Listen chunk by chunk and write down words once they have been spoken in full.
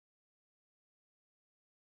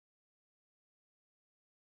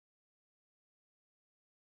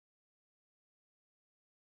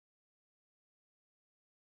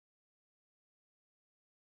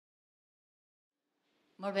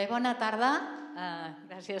Molt bé, bona tarda.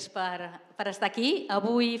 Gràcies per estar aquí.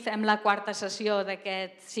 Avui fem la quarta sessió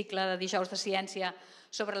d'aquest cicle de dijous de ciència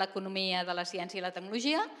sobre l'economia de la ciència i la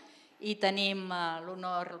tecnologia i tenim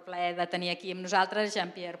l'honor, el plaer de tenir aquí amb nosaltres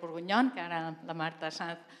Jean-Pierre Bourguignon, que ara la Marta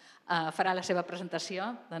Sanz farà la seva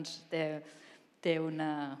presentació. Té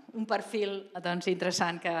un perfil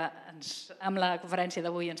interessant que amb la conferència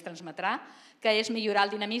d'avui ens transmetrà, que és millorar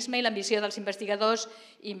el dinamisme i l'ambició dels investigadors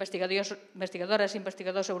i investigadores i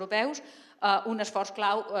investigadors europeus, un esforç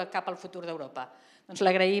clau cap al futur d'Europa. Doncs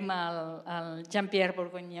l'agraïm al Jean-Pierre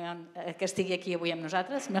Bourguignon que estigui aquí avui amb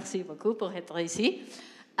nosaltres. Merci beaucoup pour être ici.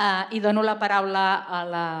 I dono la paraula a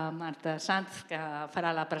la Marta Sanz, que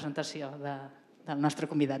farà la presentació del nostre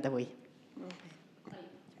convidat d'avui.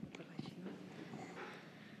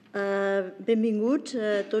 Benvinguts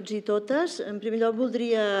tots i totes. En primer lloc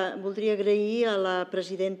voldria agrair a la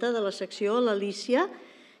presidenta de la secció, l'Alícia,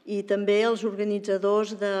 i també als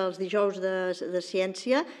organitzadors dels dijous de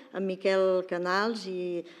ciència, en Miquel Canals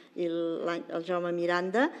i el Jaume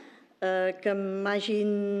Miranda, que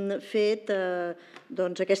m'hagin fet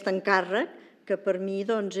aquest encàrrec, que per mi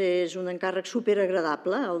és un encàrrec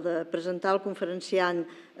superagradable, el de presentar el conferenciant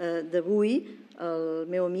d'avui, el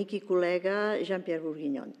meu amic i col·lega Jean-Pierre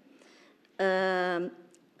Bourguignon.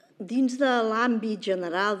 Dins de l'àmbit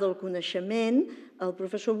general del coneixement, el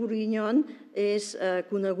professor Bourguignon és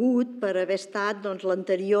conegut per haver estat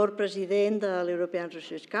l'anterior president de l'European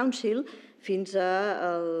Research Council fins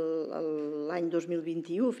a l'any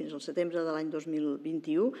 2021, fins al setembre de l'any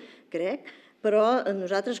 2021, crec, però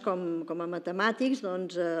nosaltres, com a matemàtics,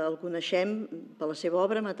 el coneixem per la seva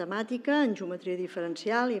obra matemàtica en geometria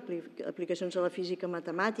diferencial i aplicacions a la física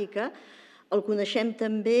matemàtica. El coneixem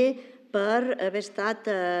també per haver estat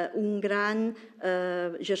un gran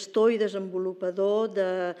gestor i desenvolupador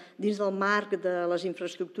dins del marc de les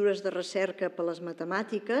infraestructures de recerca per a les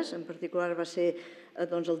matemàtiques. En particular va ser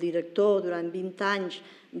el director durant 20 anys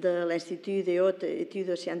de l'Institut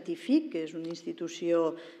d'Études Scientifiques, que és una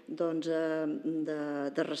institució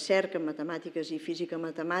de recerca en matemàtiques i física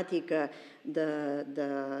matemàtica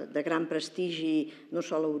de gran prestigi, no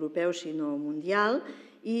sols europeu, sinó mundial.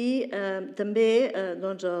 I també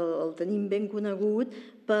el tenim ben conegut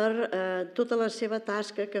per tota la seva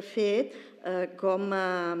tasca que ha fet com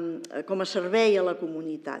a servei a la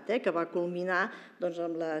comunitat, que va culminar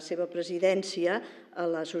amb la seva presidència a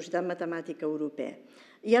la Societat Matemàtica Europea.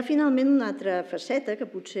 Hi ha finalment una altra faceta que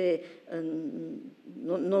potser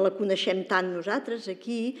no la coneixem tant nosaltres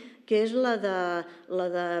aquí, que és la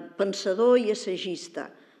de pensador i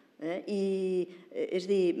assagista. És a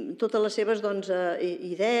dir, totes les seves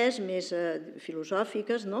idees més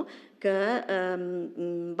filosòfiques que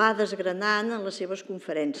va desgranant en les seves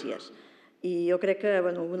conferències. I jo crec que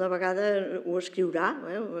alguna vegada ho escriurà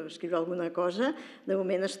alguna cosa. De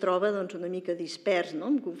moment es troba una mica dispers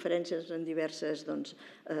en conferències en diverses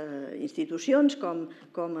institucions,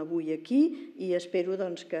 com avui aquí, i espero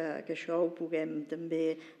que això ho puguem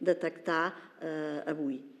també detectar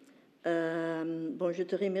avui. Je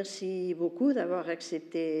te remercie beaucoup d'avoir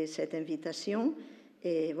accepté cette invitation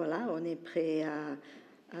et voilà, on est prêt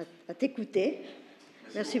à t'écouter.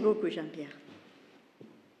 Merci beaucoup, Jean-Pierre.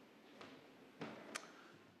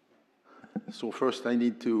 So first I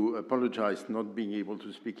need to apologize not being able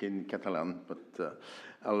to speak in Catalan, but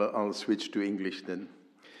I'll switch to English then.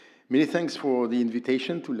 Many thanks for the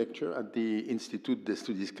invitation to lecture at the Institut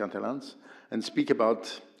d'Estudis Catalans and speak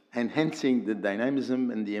about enhancing the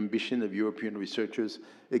dynamism and the ambition of European researchers,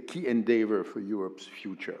 a key endeavor for Europe's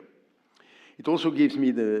future. It also gives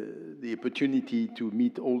me the opportunity to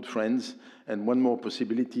meet old friends and one more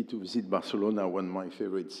possibility to visit Barcelona, one of my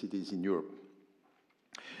favorite cities in Europe.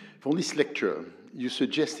 For this lecture, you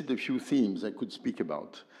suggested a few themes I could speak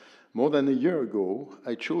about. More than a year ago,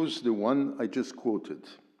 I chose the one I just quoted.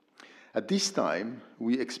 At this time,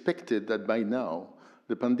 we expected that by now,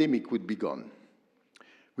 the pandemic would be gone.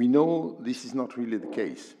 We know this is not really the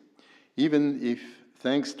case, even if,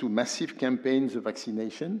 thanks to massive campaigns of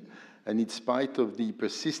vaccination and in spite of the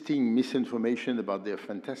persisting misinformation about their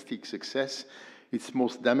fantastic success, its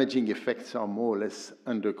most damaging effects are more or less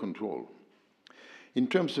under control. In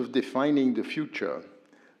terms of defining the future,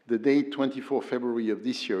 the date 24 February of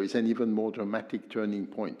this year is an even more dramatic turning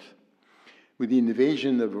point. With the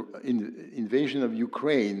invasion of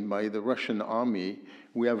Ukraine by the Russian army,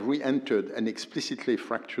 we have re-entered an explicitly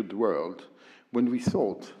fractured world when we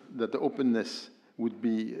thought that the openness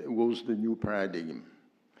was the new paradigm.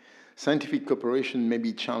 Scientific cooperation may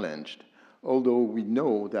be challenged, although we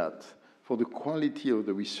know that for the quality of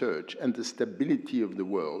the research and the stability of the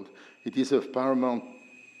world, it is of paramount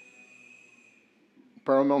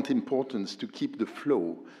paramount importance to keep the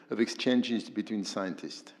flow of exchanges between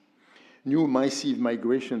scientists. New massive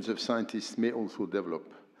migrations of scientists may also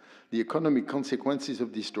develop. The economic consequences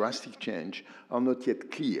of this drastic change are not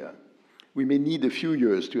yet clear. We may need a few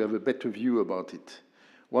years to have a better view about it.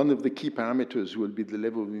 One of the key parameters will be the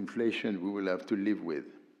level of inflation we will have to live with.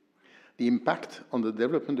 The impact on the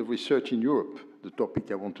development of research in Europe, the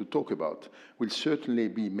topic I want to talk about, will certainly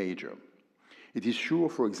be major. It is sure,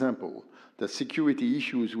 for example, that security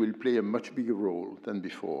issues will play a much bigger role than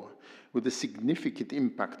before, with a significant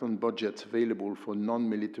impact on budgets available for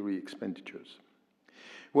non-military expenditures.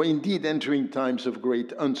 We're indeed entering times of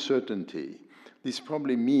great uncertainty. This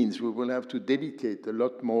probably means we will have to dedicate a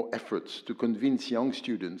lot more efforts to convince young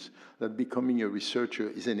students that becoming a researcher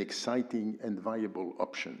is an exciting and viable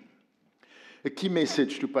option. A key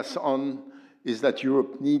message to pass on is that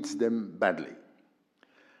Europe needs them badly.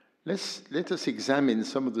 Let us examine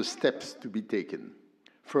some of the steps to be taken.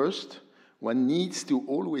 First, one needs to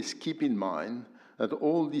always keep in mind that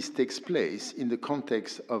all this takes place in the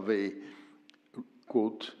context of a,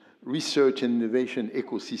 quote, research and innovation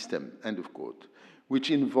ecosystem, end of quote,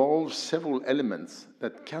 which involves several elements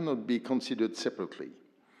that cannot be considered separately.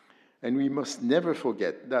 And we must never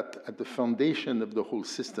forget that at the foundation of the whole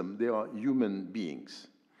system, there are human beings.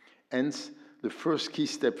 Hence, the first key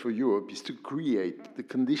step for Europe is to create the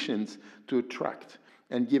conditions to attract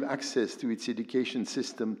and give access to its education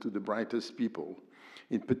system to the brightest people,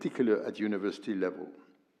 in particular at university level.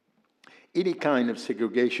 Any kind of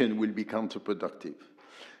segregation will be counterproductive.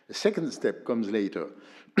 A second step comes later,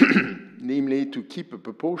 namely to keep a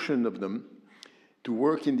proportion of them to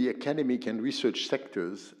work in the academic and research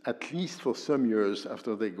sectors, at least for some years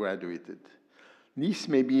after they graduated. This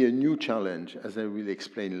may be a new challenge, as I will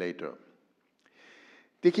explain later.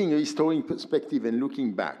 Taking a historic perspective and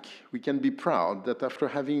looking back, we can be proud that after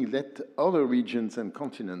having let other regions and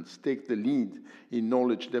continents take the lead in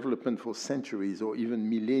knowledge development for centuries or even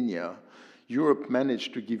millennia, Europe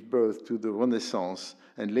managed to give birth to the Renaissance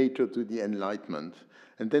and later to the Enlightenment,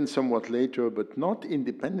 and then somewhat later, but not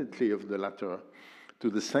independently of the latter, to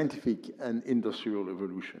the scientific and industrial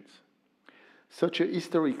revolutions. Such a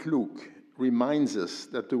historic look reminds us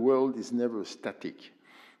that the world is never static.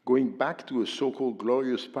 Going back to a so-called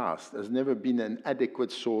glorious past has never been an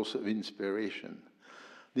adequate source of inspiration.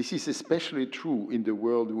 This is especially true in the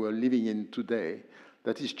world we are living in today,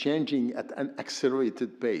 that is changing at an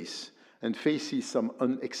accelerated pace and faces some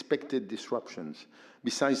unexpected disruptions,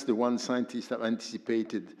 besides the ones scientists have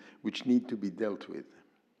anticipated, which need to be dealt with.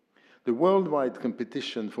 The worldwide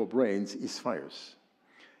competition for brains is fierce.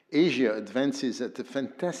 Asia advances at a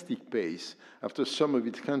fantastic pace after some of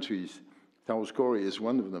its countries, South Korea is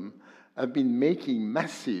one of them, have been making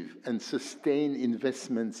massive and sustained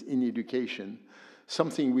investments in education,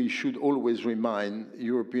 something we should always remind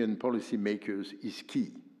European policymakers is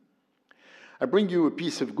key. I bring you a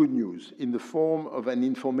piece of good news in the form of an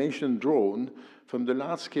information drawn from the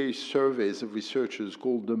large-scale surveys of researchers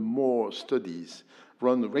called the MORE studies,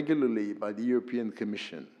 run regularly by the European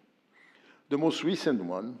Commission. The most recent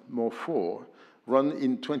one, MORE 4, run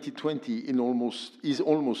in 2020, is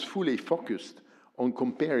almost fully focused on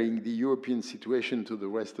comparing the European situation to the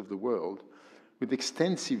rest of the world, with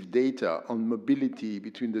extensive data on mobility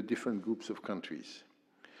between the different groups of countries.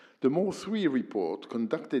 The MORE 3 report,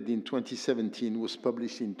 conducted in 2017, was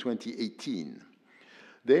published in 2018.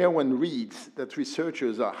 There one reads that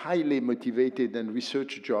researchers are highly motivated and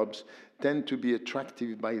research jobs tend to be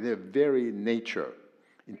attractive by their very nature,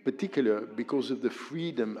 in particular because of the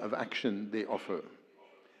freedom of action they offer.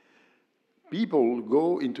 People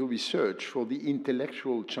go into research for the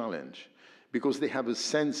intellectual challenge because they have a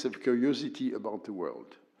sense of curiosity about the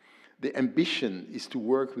world. The ambition is to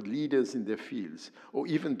work with leaders in their fields, or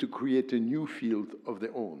even to create a new field of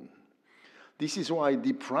their own. This is why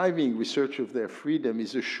depriving research of their freedom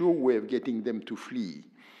is a sure way of getting them to flee.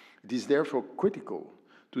 It is therefore critical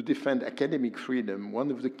to defend academic freedom, one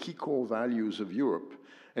of the key core values of Europe,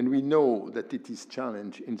 and we know that it is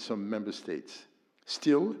challenged in some member states.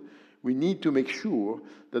 Still, we need to make sure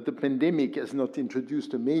that the pandemic has not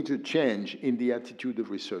introduced a major change in the attitude of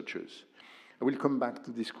researchers. I will come back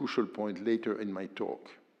to this crucial point later in my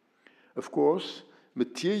talk. Of course,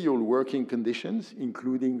 material working conditions,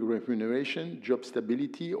 including remuneration, job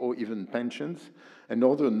stability, or even pensions, and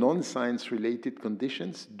other non-science-related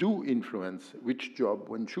conditions do influence which job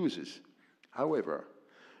one chooses. However,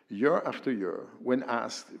 year after year, when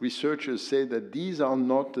asked, researchers say that these are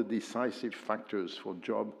not the decisive factors for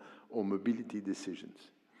job or mobility decisions.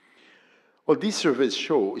 What these surveys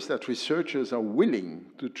show is that researchers are willing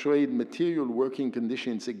to trade material working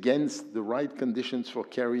conditions against the right conditions for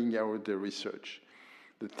carrying out their research.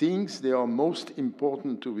 The things that are most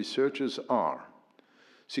important to researchers are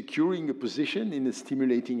securing a position in a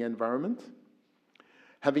stimulating environment,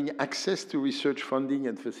 having access to research funding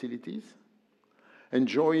and facilities,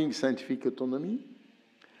 enjoying scientific autonomy,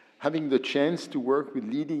 having the chance to work with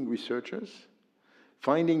leading researchers,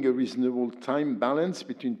 finding a reasonable time balance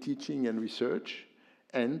between teaching and research,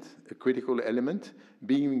 and a critical element,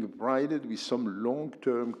 being provided with some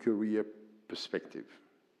long-term career perspective.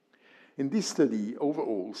 In this study,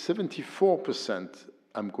 overall, 74%,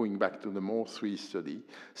 I'm going back to the More 3 study,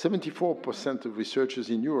 74% of researchers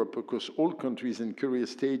in Europe across all countries and career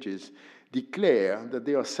stages declare that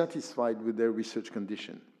they are satisfied with their research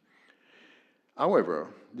condition.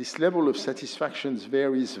 However, this level of satisfaction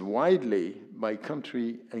varies widely by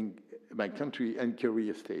country and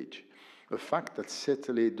career stage, a fact that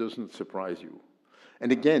certainly doesn't surprise you.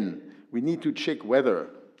 And again, we need to check whether,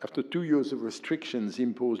 after 2 years of restrictions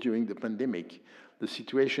imposed during the pandemic, the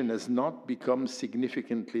situation has not become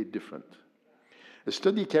significantly different. A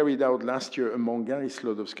study carried out last year among Gary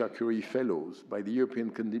Slodowska-Curie fellows by the European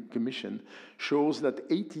Commission shows that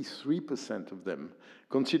 83% of them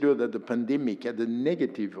consider that the pandemic had a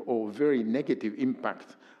negative or very negative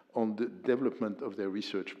impact on the development of their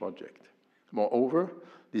research project. Moreover,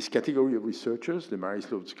 this category of researchers, the Marie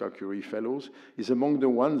Slodowska-Curie fellows, is among the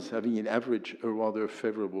ones having, in average, a rather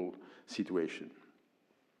favorable situation.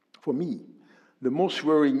 For me, the most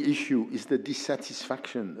worrying issue is the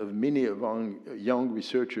dissatisfaction of many of our young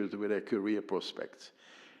researchers with their career prospects.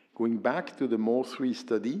 Going back to the More 3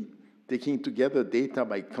 study, taking together data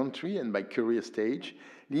by country and by career stage,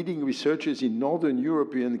 leading researchers in Northern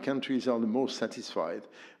European countries are the most satisfied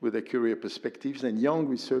with their career perspectives, and young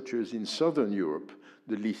researchers in Southern Europe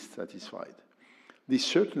the least satisfied. This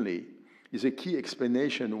certainly is a key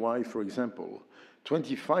explanation why, for example,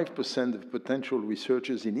 25% of potential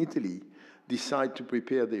researchers in Italy decide to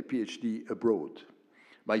prepare their PhD abroad,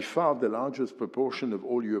 by far the largest proportion of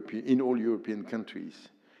in all European countries.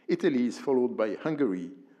 Italy is followed by Hungary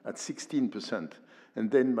at 16%, and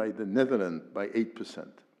then by the Netherlands by 8%.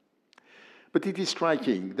 But it is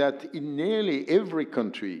striking that in nearly every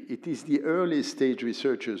country, it is the early stage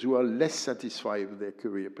researchers who are less satisfied with their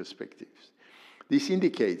career perspectives. This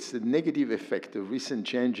indicates the negative effect of recent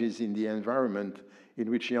changes in the environment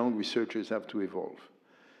in which young researchers have to evolve.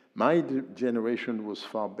 My generation was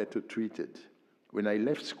far better treated. When I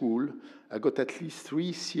left school, I got at least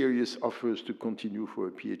 3 serious offers to continue for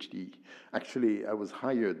a PhD. Actually, I was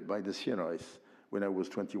hired by the CNRS when I was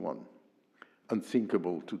 21.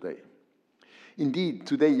 Unthinkable today. Indeed,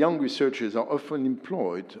 today young researchers are often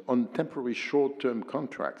employed on temporary short-term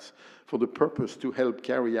contracts for the purpose to help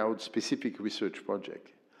carry out specific research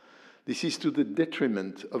projects. This is to the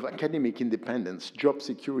detriment of academic independence, job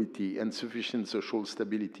security, and sufficient social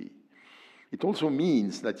stability. It also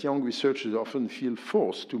means that young researchers often feel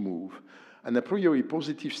forced to move, an a priori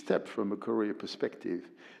positive step from a career perspective,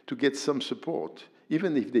 to get some support,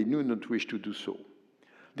 even if they do not wish to do so.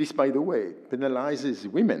 This, by the way, penalizes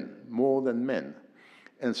women more than men,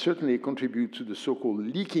 and certainly contributes to the so-called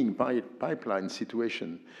leaking pipeline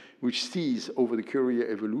situation, which sees over the career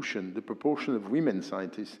evolution the proportion of women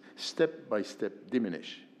scientists step by step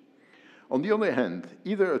diminish. On the other hand,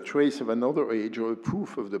 either a trace of another age or a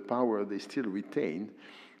proof of the power they still retain,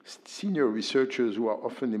 senior researchers who are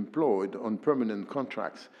often employed on permanent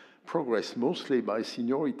contracts progress mostly by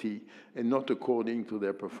seniority and not according to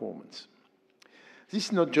their performance. This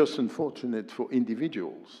is not just unfortunate for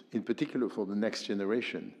individuals, in particular for the next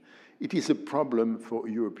generation. It is a problem for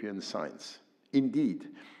European science. Indeed,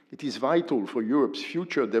 it is vital for Europe's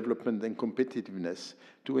future development and competitiveness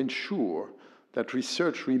to ensure that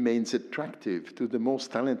research remains attractive to the most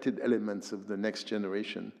talented elements of the next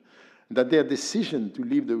generation, and that their decision to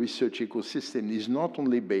leave the research ecosystem is not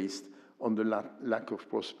only based on the lack of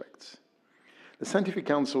prospects. The Scientific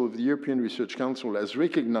Council of the European Research Council has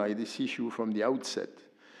recognized this issue from the outset.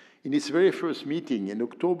 In its very first meeting in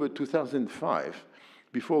October 2005,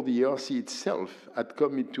 before the ERC itself had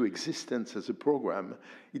come into existence as a program,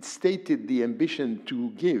 it stated the ambition to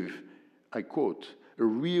give, I quote, a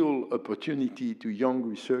real opportunity to young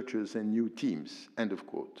researchers and new teams, end of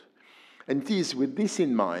quote. And it is with this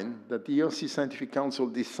in mind that the ERC Scientific Council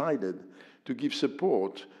decided to give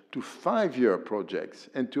support to 5-year projects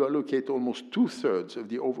and to allocate almost 2/3 of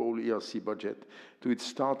the overall ERC budget to its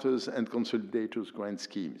starters and consolidators grant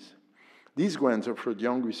schemes. These grants offered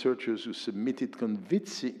young researchers who submitted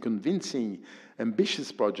convincing,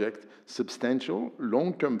 ambitious projects, substantial,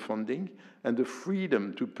 long-term funding, and the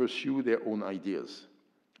freedom to pursue their own ideas.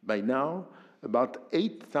 By now, about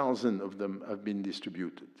 8,000 of them have been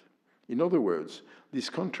distributed. In other words, these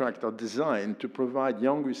contracts are designed to provide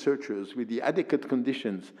young researchers with the adequate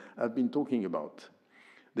conditions I've been talking about.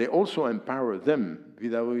 They also empower them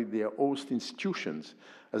with their host institutions,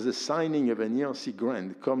 as the signing of an ERC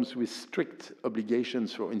grant comes with strict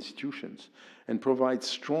obligations for institutions and provides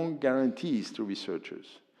strong guarantees to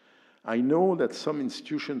researchers. I know that some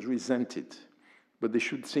institutions resent it, but they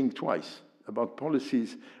should think twice about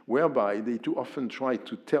policies whereby they too often try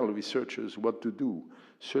to tell researchers what to do,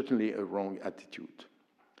 certainly a wrong attitude.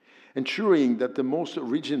 Ensuring that the most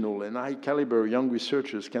original and high-caliber young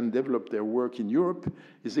researchers can develop their work in Europe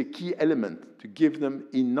is a key element to give them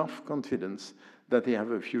enough confidence that they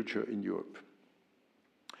have a future in Europe.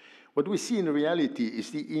 What we see in reality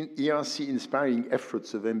is the ERC inspiring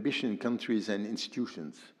efforts of ambitious countries and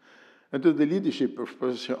institutions. Under the leadership of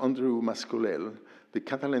Professor Andreu Mascolell, the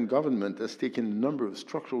Catalan government has taken a number of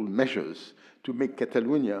structural measures to make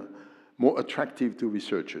Catalonia more attractive to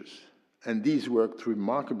researchers. And these worked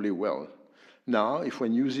remarkably well. Now, if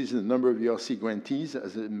one uses the number of ERC grantees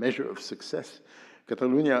as a measure of success,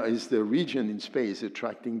 Catalonia is the region in space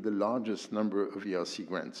attracting the largest number of ERC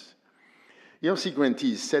grants. ERC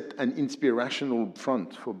grantees set an inspirational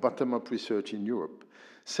front for bottom-up research in Europe.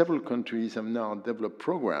 Several countries have now developed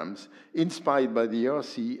programs inspired by the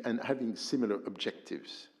ERC and having similar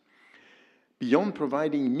objectives. Beyond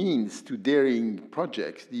providing means to daring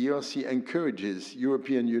projects, the ERC encourages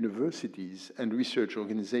European universities and research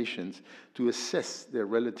organizations to assess their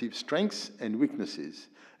relative strengths and weaknesses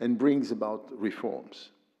and brings about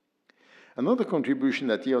reforms. Another contribution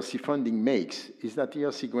that ERC funding makes is that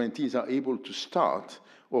ERC grantees are able to start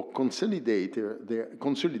or consolidate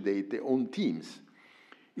their own teams.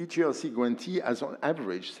 Each ERC grantee has on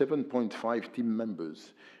average 7.5 team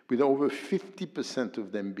members, with over 50%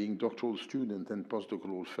 of them being doctoral students and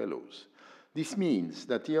postdoctoral fellows. This means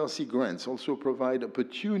that ERC grants also provide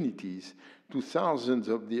opportunities to thousands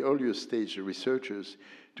of the earlier stage researchers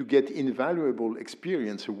to get invaluable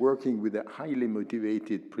experience working with a highly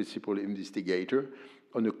motivated principal investigator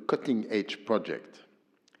on a cutting-edge project.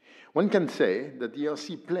 One can say that the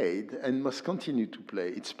ERC played and must continue to play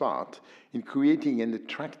its part in creating an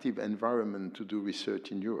attractive environment to do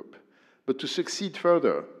research in Europe. But to succeed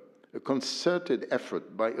further, a concerted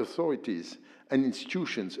effort by authorities and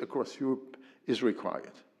institutions across Europe is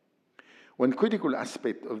required. One critical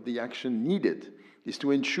aspect of the action needed is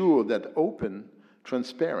to ensure that open,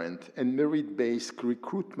 transparent, and merit-based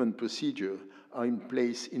recruitment procedures are in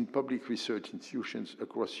place in public research institutions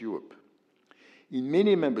across Europe. In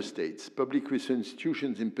many member states, public research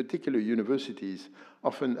institutions, in particular universities,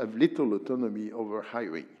 often have little autonomy over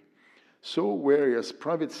hiring. So, whereas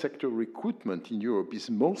private sector recruitment in Europe is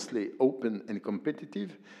mostly open and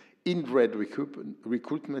competitive, inbred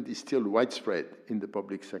recruitment is still widespread in the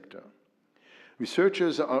public sector.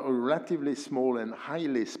 Researchers are a relatively small and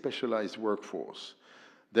highly specialized workforce.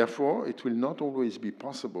 Therefore, it will not always be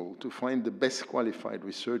possible to find the best qualified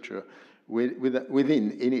researcher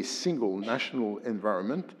within any single national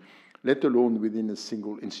environment, let alone within a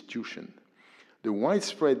single institution. The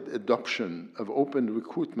widespread adoption of open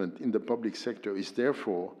recruitment in the public sector is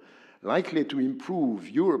therefore likely to improve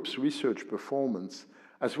Europe's research performance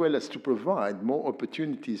as well as to provide more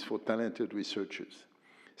opportunities for talented researchers.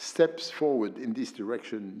 Steps forward in this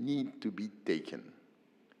direction need to be taken.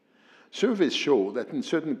 Surveys show that in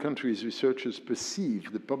certain countries, researchers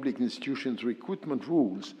perceive the public institutions' recruitment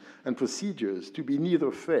rules and procedures to be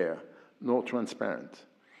neither fair nor transparent.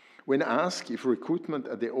 When asked if recruitment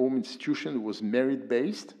at their home institution was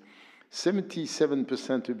merit-based,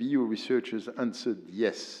 77% of EU researchers answered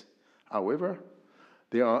yes. However,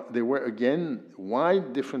 there were again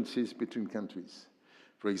wide differences between countries.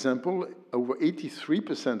 For example, over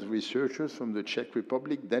 83% of researchers from the Czech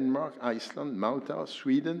Republic, Denmark, Iceland, Malta,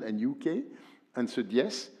 Sweden, and UK answered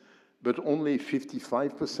yes, but only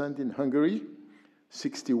 55% in Hungary,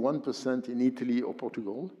 61% in Italy or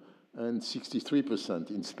Portugal, and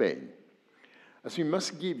 63% in Spain. As we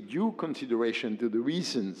must give due consideration to the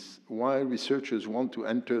reasons why researchers want to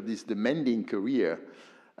enter this demanding career,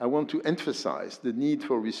 I want to emphasize the need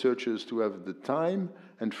for researchers to have the time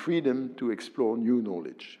and freedom to explore new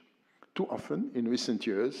knowledge. Too often, in recent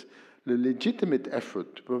years, the legitimate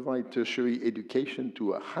effort to provide tertiary education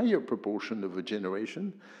to a higher proportion of a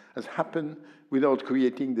generation has happened without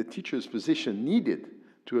creating the teacher's position needed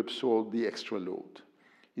to absorb the extra load.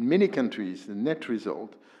 In many countries, the net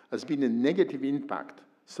result has been a negative impact,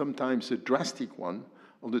 sometimes a drastic one,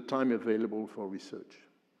 on the time available for research.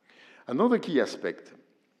 Another key aspect,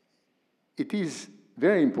 it is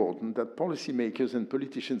very important that policymakers and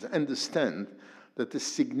politicians understand that a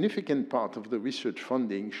significant part of the research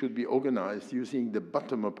funding should be organized using the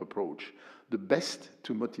bottom-up approach, the best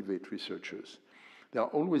to motivate researchers. There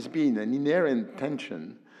has always been an inherent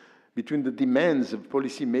tension between the demands of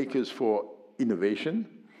policymakers for innovation,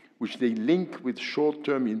 which they link with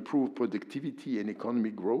short-term improved productivity and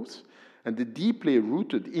economic growth, and the deeply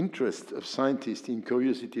rooted interest of scientists in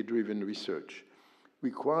curiosity-driven research,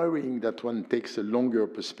 requiring that one takes a longer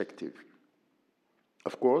perspective.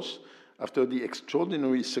 Of course, after the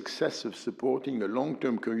extraordinary success of supporting a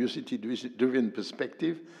long-term curiosity-driven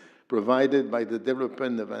perspective provided by the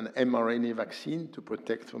development of an mRNA vaccine to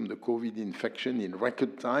protect from the COVID infection in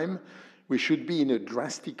record time, we should be in a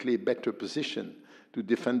drastically better position to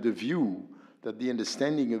defend the view that the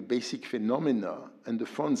understanding of basic phenomena and the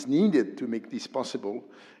funds needed to make this possible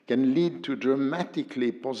can lead to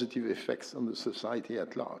dramatically positive effects on the society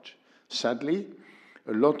at large. Sadly,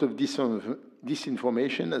 a lot of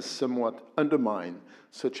disinformation has somewhat undermined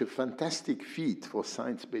such a fantastic feat for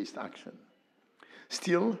science-based action.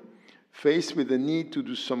 Still, faced with the need to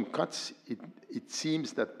do some cuts, it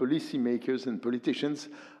seems that policymakers and politicians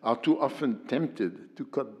are too often tempted to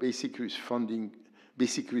cut basic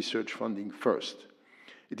research funding first.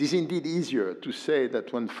 It is indeed easier to say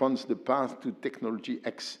that one funds the path to technology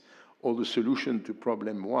X or the solution to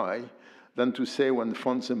problem Y than to say one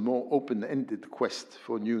funds a more open-ended quest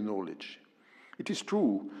for new knowledge. It is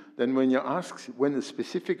true that when you ask when a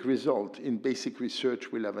specific result in basic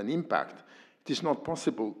research will have an impact, it is not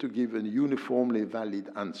possible to give a uniformly valid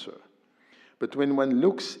answer. But when one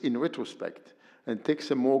looks in retrospect and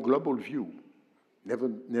takes a more global view,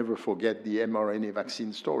 never forget the mRNA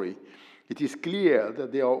vaccine story, it is clear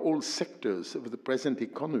that there are all sectors of the present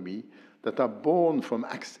economy that are born from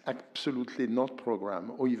absolutely not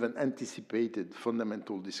programmed or even anticipated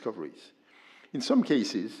fundamental discoveries. In some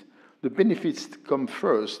cases, the benefits come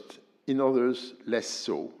first, in others less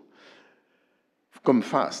so. Come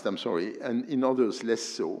fast, and in others less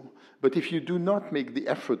so. But if you do not make the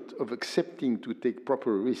effort of accepting to take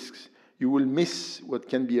proper risks, you will miss what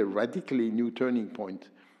can be a radically new turning point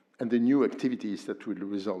and the new activities that will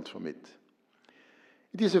result from it.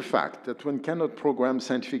 It is a fact that one cannot program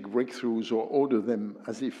scientific breakthroughs or order them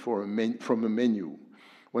as if from a menu.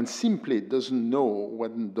 One simply doesn't know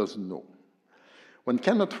what one doesn't know. One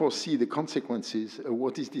cannot foresee the consequences of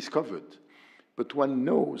what is discovered, but one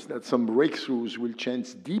knows that some breakthroughs will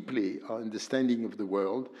change deeply our understanding of the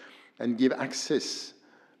world and give access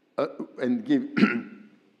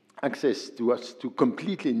access to us to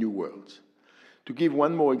completely new worlds. To give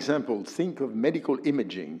one more example, think of medical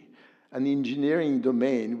imaging, an engineering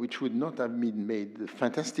domain which would not have been made the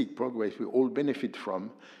fantastic progress we all benefit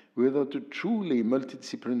from without a truly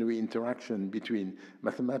multidisciplinary interaction between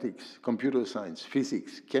mathematics, computer science,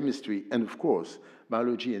 physics, chemistry, and of course,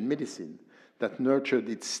 biology and medicine that nurtured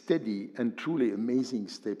its steady and truly amazing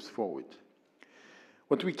steps forward.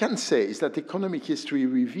 What we can say is that economic history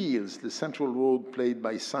reveals the central role played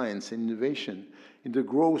by science and innovation in the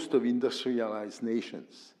growth of industrialized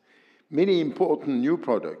nations. Many important new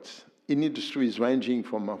products in industries ranging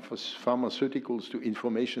from pharmaceuticals to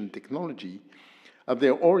information technology have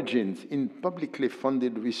their origins in publicly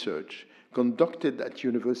funded research conducted at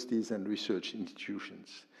universities and research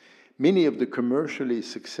institutions. Many of the commercially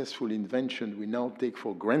successful inventions we now take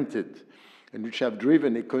for granted and which have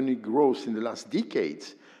driven economic growth in the last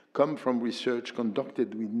decades come from research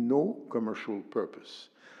conducted with no commercial purpose.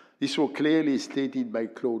 This was clearly stated by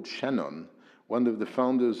Claude Shannon, one of the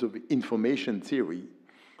founders of information theory,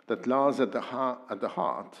 that lies at the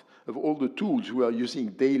heart of all the tools we are using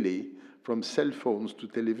daily, from cell phones to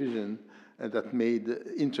television, and that made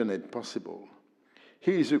the internet possible.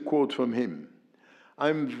 Here is a quote from him.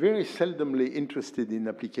 "I'm very seldomly interested in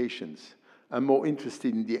applications. I'm more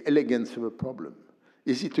interested in the elegance of a problem.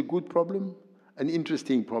 Is it a good problem? An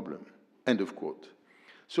interesting problem?" End of quote.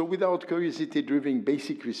 So without curiosity-driven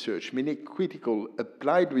basic research, many critical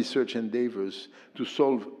applied research endeavors to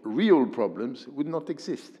solve real problems would not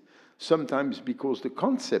exist, sometimes because the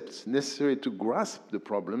concepts necessary to grasp the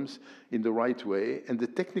problems in the right way and the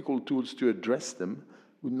technical tools to address them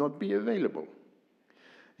would not be available.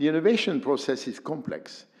 The innovation process is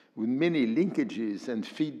complex, with many linkages and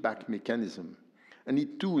feedback mechanisms, and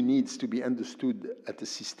it too needs to be understood at a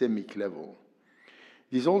systemic level.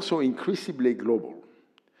 It is also increasingly global.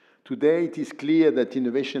 Today, it is clear that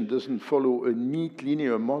innovation doesn't follow a neat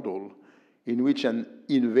linear model in which an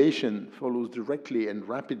innovation follows directly and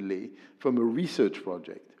rapidly from a research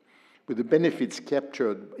project, with the benefits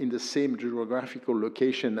captured in the same geographical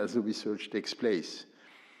location as the research takes place.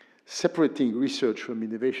 Separating research from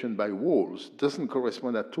innovation by walls doesn't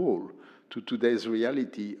correspond at all to today's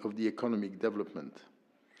reality of the economic development.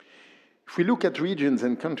 If we look at regions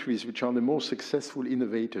and countries which are the most successful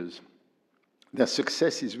innovators, their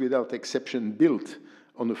success is without exception built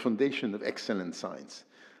on a foundation of excellent science.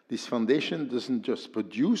 This foundation doesn't just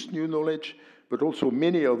produce new knowledge, but also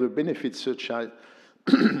many other benefits such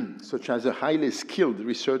as a highly skilled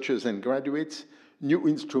researchers and graduates, new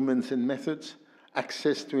instruments and methods,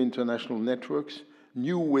 access to international networks,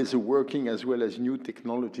 new ways of working, as well as new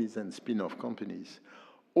technologies and spin-off companies.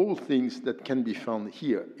 All things that can be found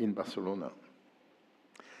here in Barcelona.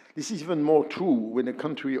 This is even more true when a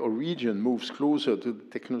country or region moves closer to the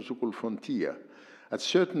technological frontier. At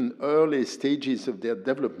certain early stages of their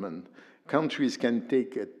development, countries can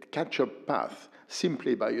take a catch-up path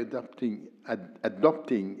simply by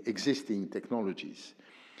adopting existing technologies.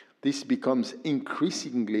 This becomes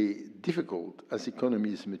increasingly difficult as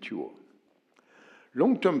economies mature.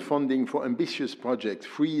 Long-term funding for ambitious projects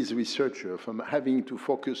frees researchers from having to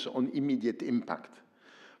focus on immediate impact,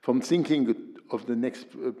 from thinking of the next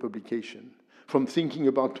publication, from thinking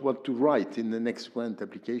about what to write in the next grant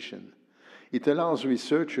application. It allows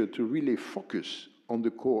researchers to really focus on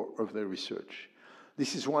the core of their research.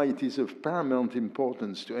 This is why it is of paramount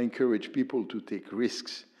importance to encourage people to take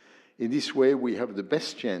risks. In this way, we have the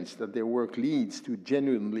best chance that their work leads to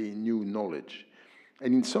genuinely new knowledge,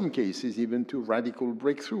 and in some cases, even to radical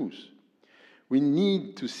breakthroughs. We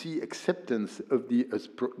need to see acceptance of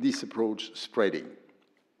this approach spreading.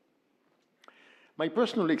 My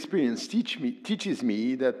personal experience teaches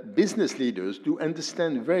me that business leaders do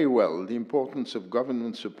understand very well the importance of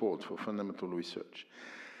government support for fundamental research.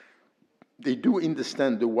 They do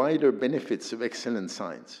understand the wider benefits of excellent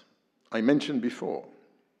science. I mentioned before.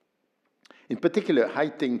 In particular,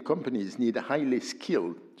 high-tech companies need highly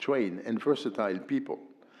skilled, trained, and versatile people.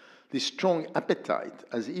 This strong appetite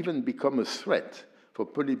has even become a threat for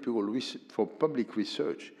public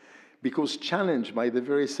research, because challenged by the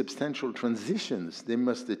very substantial transitions they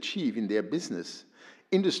must achieve in their business,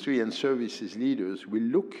 industry and services leaders will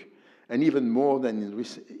look, and even more than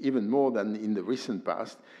in the recent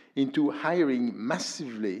past, into hiring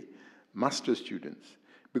massively master students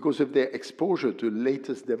because of their exposure to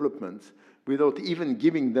latest developments without even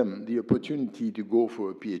giving them the opportunity to go for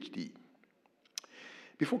a PhD.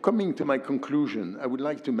 Before coming to my conclusion, I would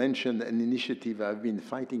like to mention an initiative I've been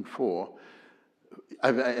fighting for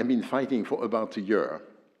about a year.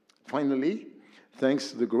 Finally, thanks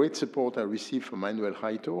to the great support I received from Manuel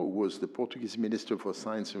Haito, who was the Portuguese Minister for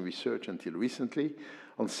Science and Research until recently,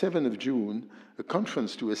 on 7th of June, a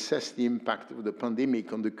conference to assess the impact of the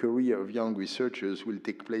pandemic on the career of young researchers will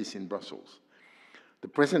take place in Brussels. The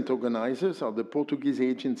present organizers are the Portuguese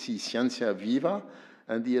agency Ciência Viva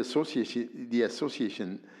and the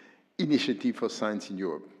Association Initiative for Science in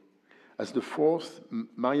Europe, as the fourth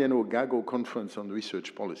Mariano Gago Conference on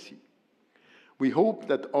Research Policy. We hope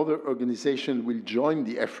that other organizations will join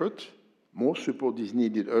the effort. More support is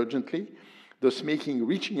needed urgently, thus making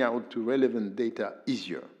reaching out to relevant data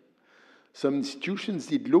easier. Some institutions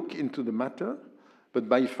did look into the matter, but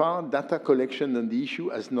by far data collection on the issue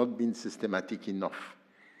has not been systematic enough.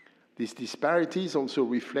 These disparities also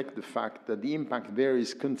reflect the fact that the impact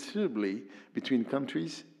varies considerably between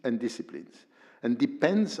countries and disciplines, and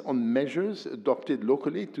depends on measures adopted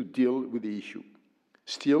locally to deal with the issue.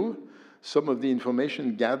 Still, some of the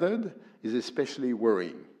information gathered is especially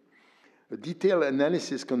worrying. A detailed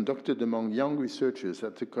analysis conducted among young researchers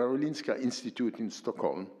at the Karolinska Institute in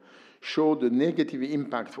Stockholm showed a negative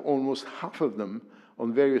impact for almost half of them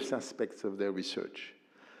on various aspects of their research.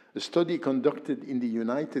 A study conducted in the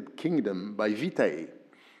United Kingdom by Vitae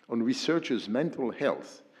on researchers' mental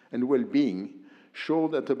health and well-being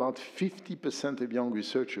showed that about 50% of young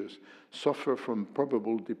researchers suffer from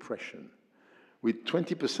probable depression, with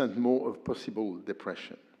 20% more of possible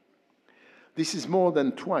depression. This is more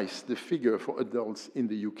than twice the figure for adults in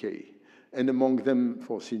the UK, and among them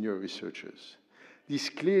for senior researchers. This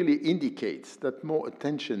clearly indicates that more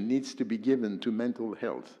attention needs to be given to mental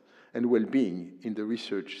health and well-being in the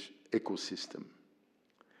research ecosystem.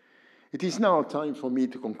 It is now time for me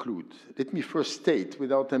to conclude. Let me first state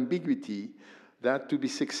without ambiguity that to be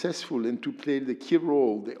successful and to play the key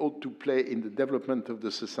role they ought to play in the development of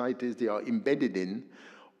the societies they are embedded in,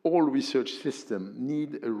 all research systems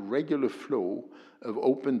need a regular flow of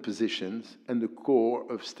open positions and a core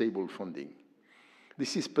of stable funding.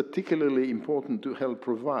 This is particularly important to help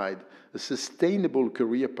provide a sustainable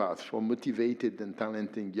career path for motivated and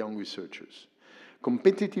talented young researchers.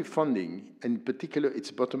 Competitive funding, and in particular its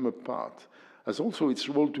bottom-up part, has also its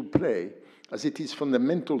role to play, as it is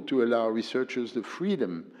fundamental to allow researchers the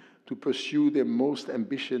freedom to pursue their most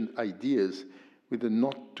ambitious ideas with a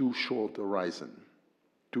not too short horizon.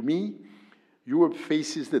 To me, Europe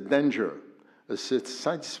faces the danger of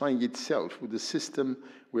satisfying itself with a system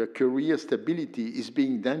where career stability is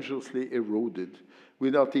being dangerously eroded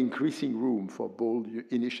without increasing room for bold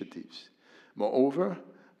initiatives. Moreover,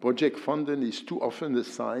 project funding is too often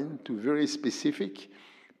assigned to very specific,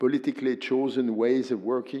 politically chosen ways of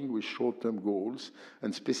working with short-term goals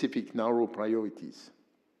and specific narrow priorities.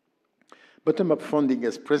 Bottom-up funding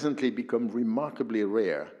has presently become remarkably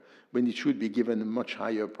rare when it should be given a much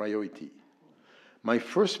higher priority. My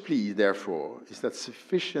first plea, therefore, is that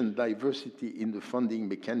sufficient diversity in the funding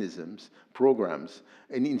mechanisms, programs,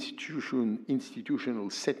 and institutional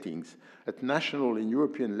settings at national and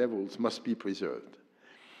European levels must be preserved,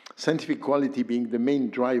 scientific quality being the main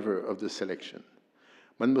driver of the selection.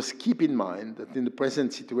 One must keep in mind that in the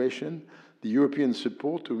present situation, the European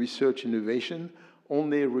support to research innovation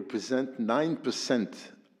only represent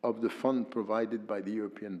 9% of the fund provided by the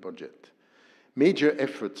European budget. Major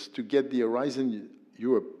efforts to get the Horizon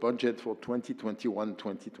Europe budget for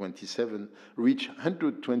 2021-2027 reach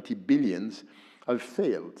 120 billions have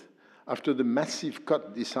failed after the massive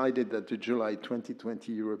cut decided at the July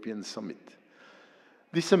 2020 European Summit.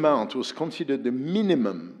 This amount was considered the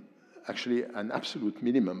minimum, actually an absolute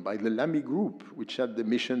minimum, by the Lamy Group, which had the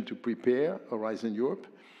mission to prepare Horizon Europe,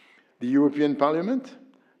 the European Parliament,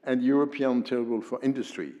 and European Table for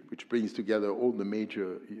Industry, which brings together all the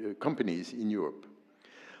major companies in Europe.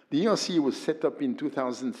 The ERC was set up in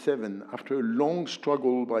 2007 after a long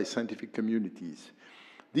struggle by scientific communities.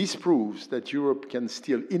 This proves that Europe can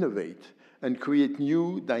still innovate and create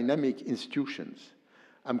new dynamic institutions.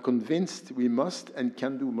 I'm convinced we must and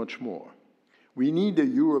can do much more. We need a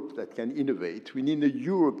Europe that can innovate. We need a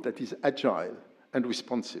Europe that is agile and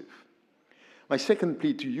responsive. My second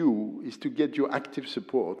plea to you is to get your active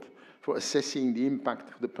support for assessing the impact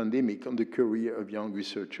of the pandemic on the career of young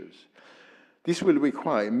researchers. This will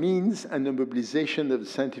require means and the mobilization of the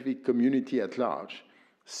scientific community at large,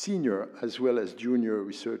 senior as well as junior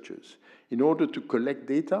researchers, in order to collect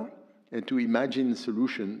data and to imagine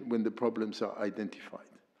solutions when the problems are identified.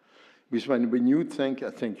 With my renewed thanks,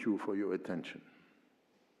 I thank you for your attention.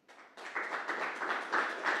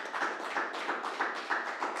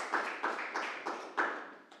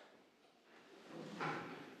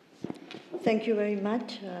 Thank you very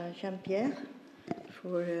much, Jean-Pierre,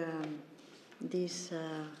 for this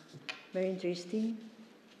very interesting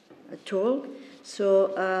talk. So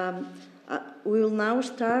we will now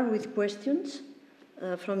start with questions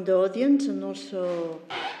from the audience, and also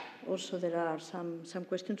there are some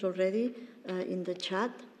questions already in the chat.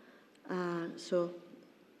 So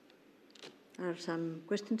there are some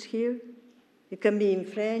questions here. It can be in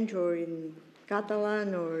French or in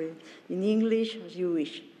Catalan or in English, as you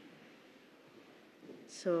wish.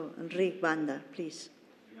 So, Enric Banda, please.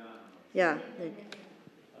 Yeah.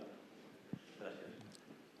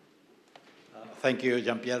 Thank you,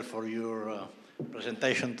 Jean-Pierre, for your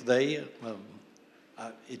presentation today.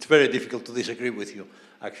 It's very difficult to disagree with you,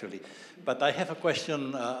 actually. But I have a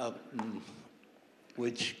question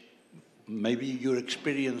which maybe your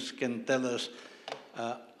experience can tell us.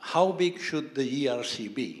 How big should the ERC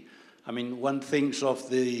be? I mean, one thinks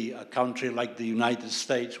of a country like the United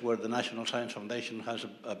States, where the National Science Foundation has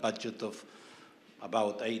a budget of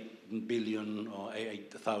about $8 billion or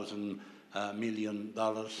 $8,000 million.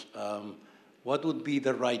 What would be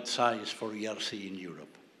the right size for ERC in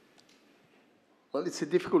Europe? Well, it's a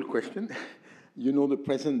difficult question. You know, the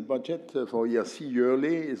present budget for ERC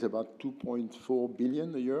yearly is about 2.4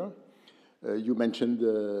 billion a year. You mentioned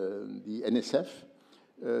the NSF.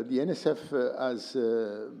 The NSF has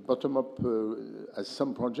bottom-up, has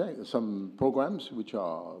some programs which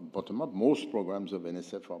are bottom-up. Most programs of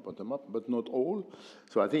NSF are bottom-up, but not all.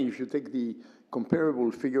 So I think if you take the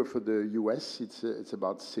comparable figure for the US, it's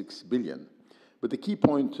about 6 billion. But the key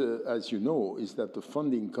point, as you know, is that the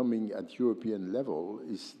funding coming at European level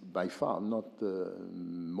is by far not the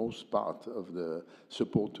most part of the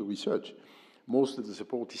support to research. Most of the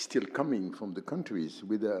support is still coming from the countries,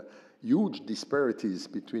 with huge disparities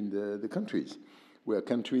between the countries, where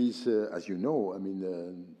countries, as you know, I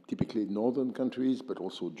mean, typically northern countries, but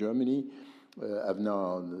also Germany, have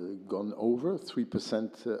now gone over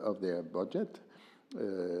 3% of their budget,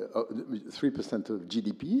 3% of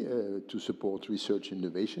GDP to support research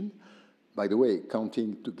innovation. By the way,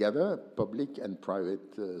 counting together public and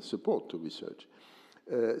private support to research.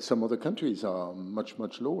 Some other countries are much,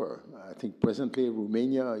 much lower. I think presently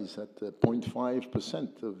Romania is at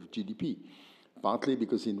 0.5% of GDP, partly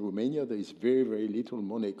because in Romania there is very, very little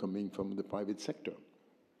money coming from the private sector.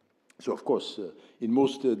 So, of course, in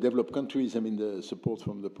most developed countries, I mean, the support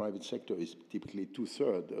from the private sector is typically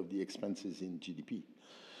 2/3 of the expenses in GDP.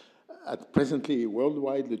 Presently,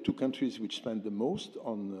 worldwide, the two countries which spend the most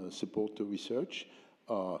on support to research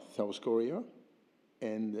are South Korea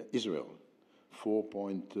and Israel,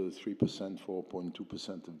 4.3%,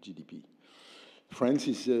 4.2% of GDP. France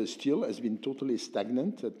is still has been totally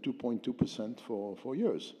stagnant at 2.2% for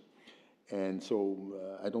years. And so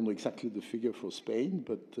I don't know exactly the figure for Spain,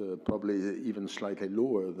 but probably even slightly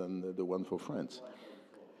lower than the one for France.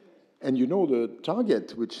 And you know, the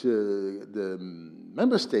target which the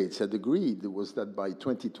member states had agreed was that by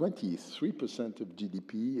 2020, 3% of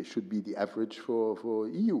GDP should be the average for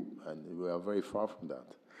EU, and we are very far from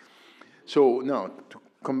that. So now, to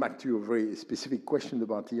come back to your very specific question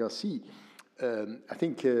about ERC, I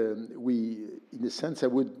think in a sense, I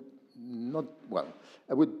would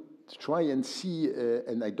try and see,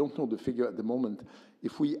 and I don't know the figure at the moment,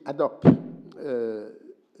 if we add up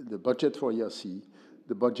the budget for ERC,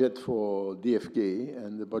 the budget for DFG,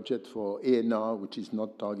 and the budget for ANR, which is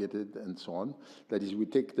not targeted, and so on. That is, we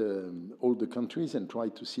take all the countries and try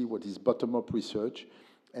to see what is bottom-up research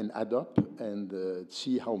and add up and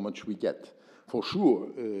see how much we get. For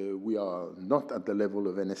sure, we are not at the level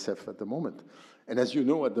of NSF at the moment. And as you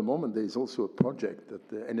know, at the moment, there is also a project that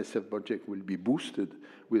the NSF budget will be boosted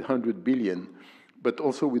with 100 billion, but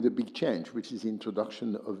also with a big change, which is the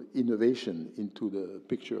introduction of innovation into the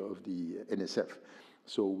picture of the NSF.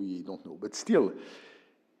 So we don't know. But still,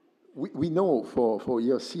 we know for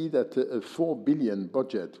ERC that a 4 billion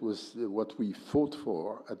budget was what we fought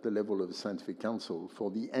for at the level of the Scientific Council for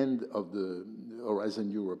the end of the Horizon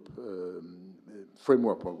Europe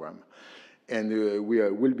framework program. And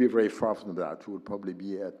we'll be very far from that. We'll probably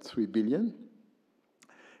be at 3 billion,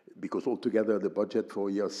 because altogether the budget for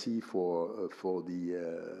ERC for the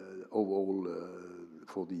overall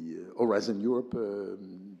for the Horizon Europe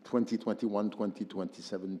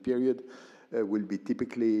 2021-2027 period will be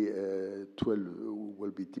typically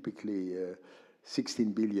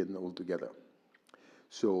 16 billion altogether.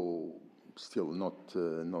 So still not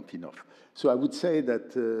enough. So I would say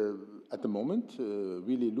that at the moment,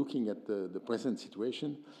 really looking at the present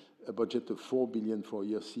situation, a budget of 4 billion for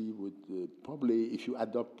ERC would probably, if you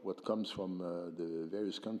add up what comes from the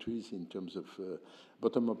various countries in terms of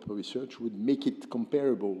bottom-up research, would make it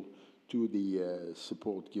comparable to the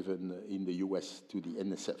support given in the US to the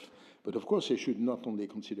NSF. But of course, I should not only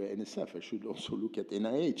consider NSF, I should also look at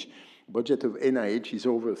NIH. Budget of NIH is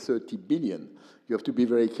over 30 billion. You have to be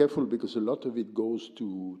very careful because a lot of it goes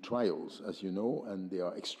to trials, as you know, and they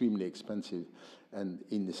are extremely expensive and,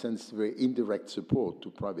 in a sense, very indirect support to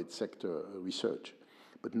private sector research.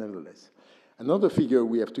 But nevertheless, another figure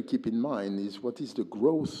we have to keep in mind is what is the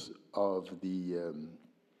growth of the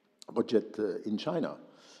budget in China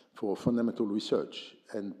for fundamental research.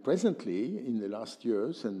 And presently, in the last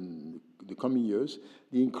years and the coming years,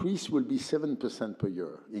 the increase will be 7% per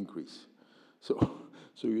year increase. So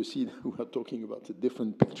you see, we are talking about a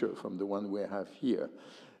different picture from the one we have here,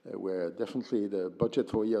 where definitely the budget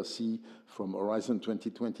for ERC from Horizon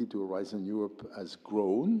 2020 to Horizon Europe has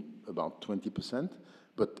grown about 20%,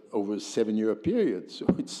 but over a 7-year period. So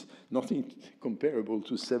it's nothing comparable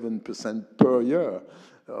to 7% per year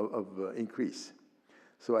of increase.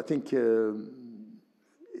 So I think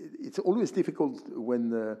it's always difficult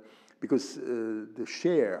when, because the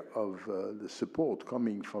share of the support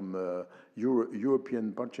coming from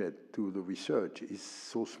European budget to the research is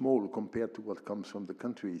so small compared to what comes from the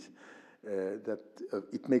countries that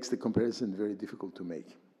it makes the comparison very difficult to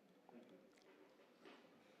make.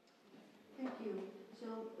 Thank you. So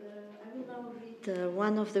I will now read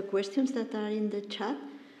one of the questions that are in the chat.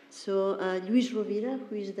 So Luis Rovira,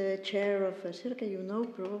 who is the chair of Recerca, you know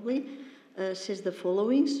probably, says the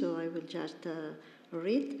following, so I will just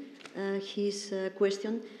read his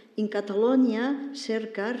question. In Catalonia,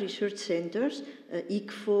 Recerca research centers,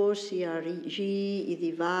 ICFO, CRG,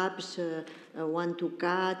 IDIVAPS,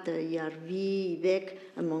 12CAT, ERV, IBEC,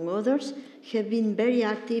 among others, have been very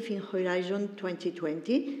active in Horizon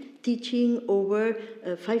 2020, teaching over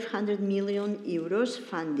 500 million euros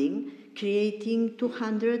funding, creating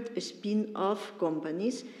 200 spin-off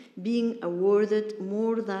companies, being awarded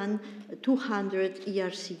more than 200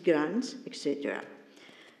 ERC grants, etc.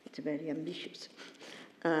 It's very ambitious.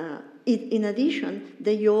 In addition,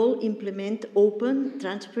 they all implement open,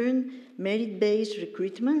 transparent, merit-based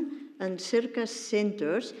recruitment, and Recerca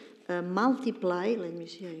centers multiply, let me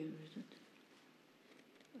see, I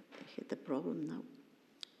had a problem now.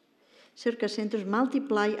 Recerca centers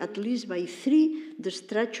multiply at least by 3 the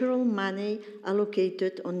structural money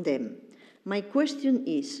allocated on them. My question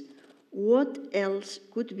is, what else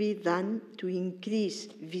could be done to increase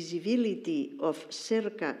visibility of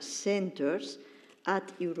Recerca centers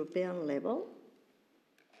at European level?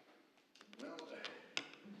 Well,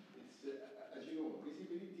 as you know,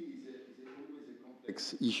 visibility is always a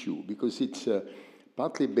complex issue because it's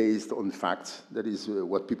partly based on facts, that is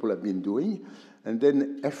what people have been doing, and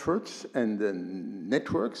then efforts and then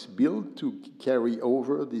networks built to carry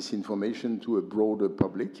over this information to a broader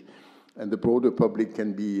public. And the broader public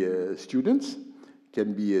can be students,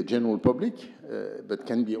 can be a general public, but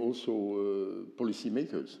can be also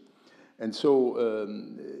policymakers. And so,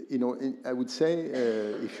 I would say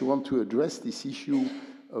if you want to address this issue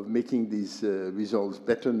of making these results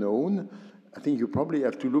better known, I think you probably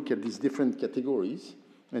have to look at these different categories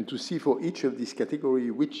and to see for each of these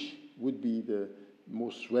categories which would be the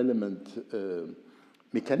most relevant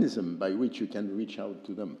mechanism by which you can reach out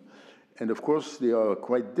to them. And of course, they are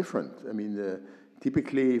quite different. I mean,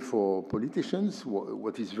 typically for politicians,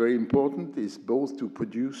 what is very important is both to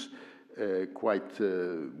produce quite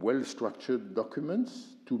well-structured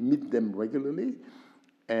documents, to meet them regularly,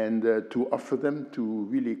 and to offer them to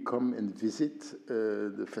really come and visit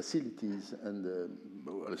the facilities and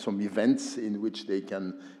some events in which they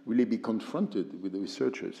can really be confronted with the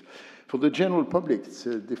researchers. For the general public, it's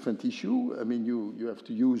a different issue. I mean, you have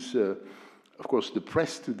to use, of course, the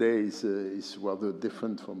press today is rather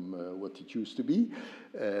different from what it used to be.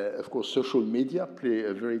 Of course, social media play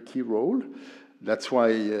a very key role. That's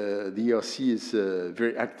why the ERC is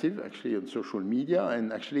very active, actually, on social media,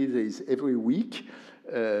 and actually there is every week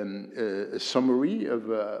a summary of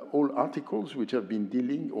all articles which have been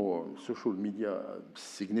dealing, or social media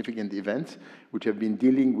significant events, which have been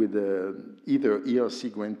dealing with either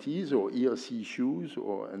ERC grantees or ERC issues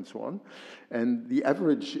and so on. And the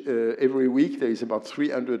average every week there is about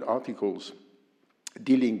 300 articles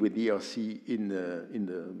dealing with ERC in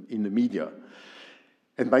the media.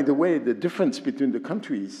 And by the way, the difference between the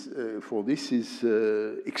countries for this is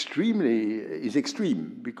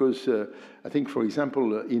extreme, because I think, for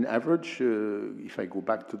example, in average, if I go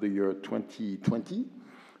back to the year 2020,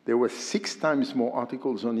 there were 6 times more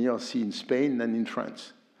articles on ERC in Spain than in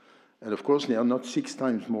France. And of course, there are not 6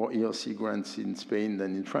 times more ERC grants in Spain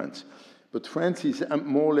than in France. But France is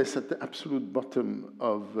more or less at the absolute bottom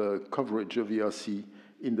of coverage of ERC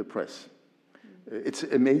in the press. It's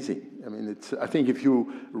amazing. I mean, I think if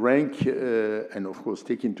you rank, and of course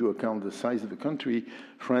take into account the size of the country,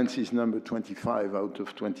 France is number 25 out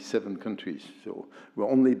of 27 countries. So we're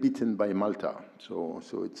only beaten by Malta. So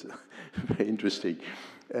it's very interesting.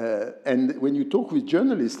 And when you talk with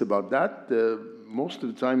journalists about that, most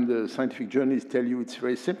of the time the scientific journalists tell you it's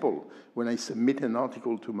very simple. When I submit an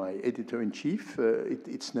article to my editor-in-chief,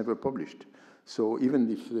 it's never published. So even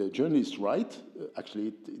if the journalists write, actually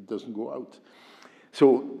it doesn't go out.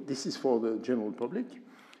 So this is for the general public.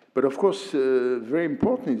 But of course, very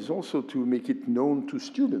important is also to make it known to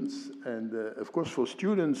students. And of course, for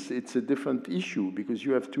students, it's a different issue because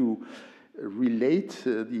you have to relate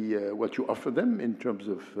what you offer them in terms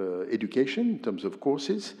of education, in terms of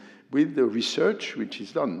courses, with the research which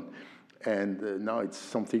is done. And now it's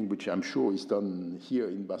something which I'm sure is done here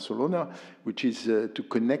in Barcelona, which is to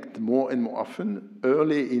connect more and more often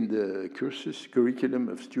early in the curriculum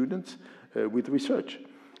of students with research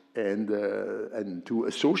and to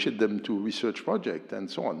associate them to research projects and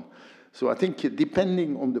so on. So I think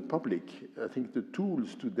depending on the public, I think the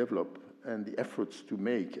tools to develop and the efforts to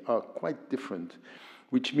make are quite different,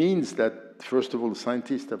 which means that, first of all,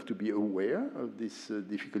 scientists have to be aware of these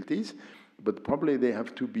difficulties, but probably they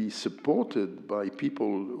have to be supported by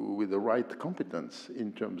people with the right competence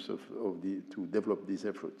in terms of to develop these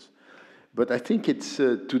efforts. But I think it's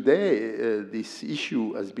today this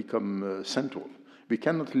issue has become central. We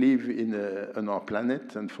cannot live on our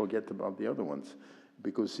planet and forget about the other ones,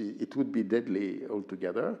 because it would be deadly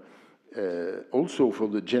altogether. Also for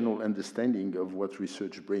the general understanding of what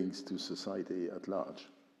research brings to society at large.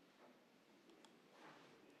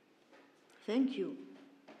 Thank you.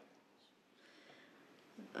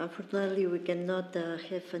 Unfortunately, we cannot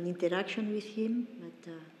have an interaction with him,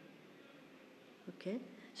 but okay.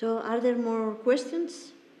 So are there more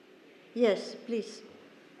questions? Yes, please.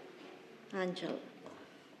 Angel.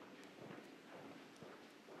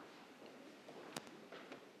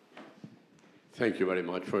 Thank you very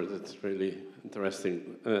much for that really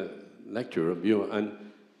interesting lecture of you. And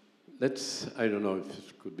I don't know if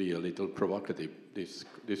this could be a little provocative, this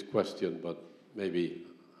question, but maybe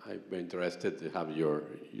I'd be interested to have your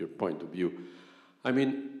point of view. I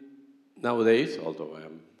mean, nowadays, although I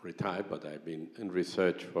am retired, but I've been in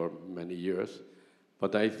research for many years,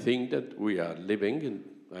 but I think that we are living in,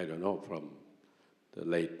 I don't know, from the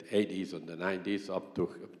late 80s and the 90s up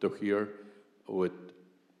to here, with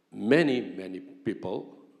many, many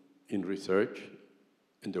people in research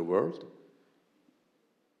in the world.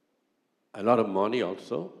 A lot of money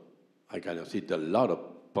also. I can see a lot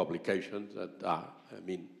of publications that are, I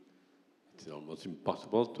mean, it's almost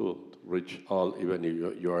impossible to reach all, even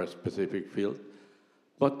if you are a specific field.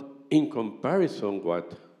 But in comparison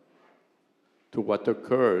to what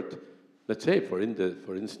occurred, let's say, for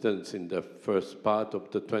instance, in the first part of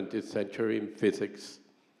the 20th century in physics,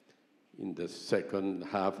 in the second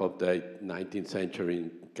half of the 19th century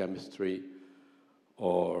in chemistry,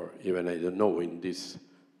 or even, I don't know, in this,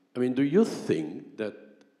 I mean, do you think that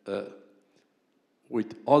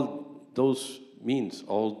with all those means,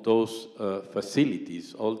 all those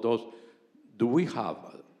facilities, all those, do we have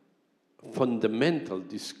fundamental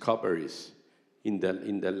discoveries in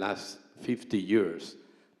the last 50 years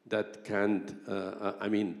that can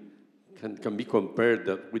be compared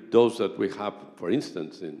with those that we have, for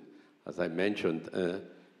instance, as I mentioned,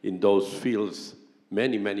 in those fields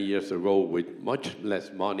many, many years ago with much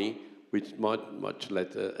less money, with much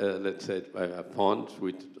less, let's say, funds.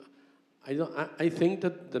 I think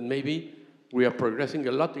that maybe we are progressing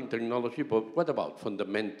a lot in technology, but what about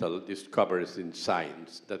fundamental discoveries in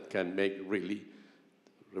science that can make really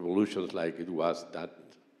revolutions like it was that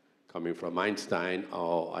coming from Einstein,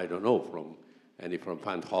 or I don't know, from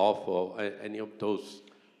Van Hoff, or any of those,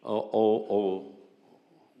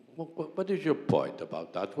 what is your point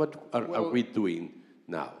about that? What are we doing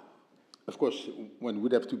now? Of course, one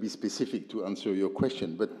would have to be specific to answer your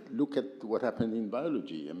question, but look at what happened in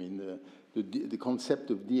biology. I mean, the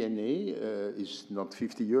concept of DNA is not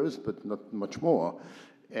 50 years, but not much more.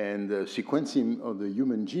 And sequencing of the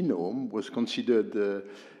human genome was considered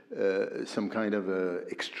some kind of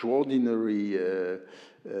extraordinary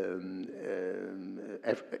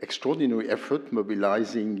effort,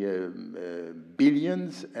 mobilizing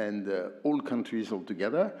billions and all countries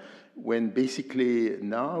altogether, when basically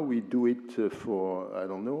now we do it for, I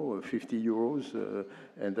don't know, 50 euros,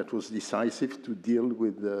 and that was decisive to deal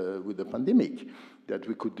with the pandemic, that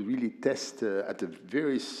we could really test at a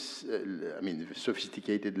very,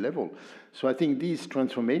 sophisticated level. So I think these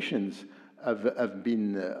transformations have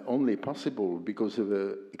been only possible because of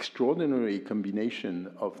an extraordinary combination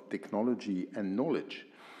of technology and knowledge.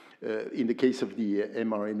 In the case of the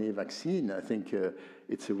mRNA vaccine, I think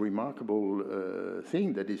it's a remarkable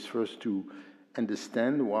thing that is first to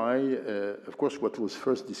understand why, of course, what was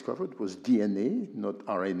first discovered was DNA, not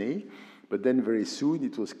RNA, but then very soon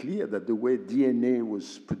it was clear that the way DNA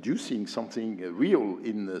was producing something real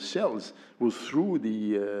in the cells was through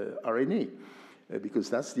the RNA. Because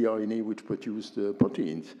that's the RNA which produced the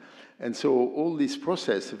proteins. And so all this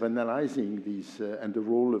process of analyzing these and the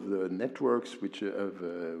role of the networks, which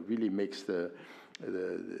really makes the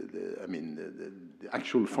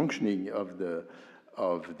actual functioning of the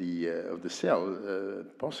cell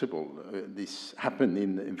possible. This happened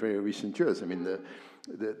in very recent years. I mean,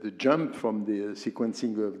 the jump from the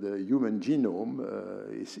sequencing of the human genome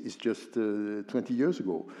is just 20 years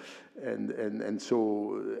ago. And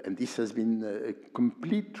this has been a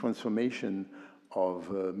complete transformation of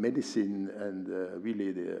medicine and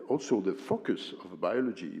really also the focus of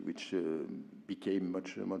biology, which became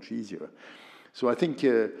much easier. So I think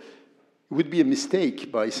it would be a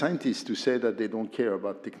mistake by scientists to say that they don't care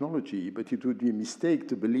about technology, but it would be a mistake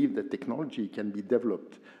to believe that technology can be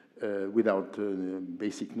developed without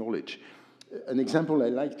basic knowledge. An example I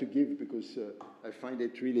like to give, because I find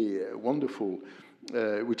it really wonderful,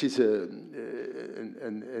 which is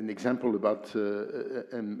an example about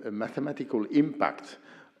a mathematical impact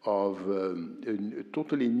of a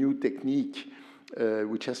totally new technique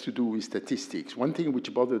which has to do with statistics. One thing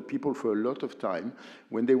which bothered people for a lot of time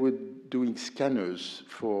when they were doing scanners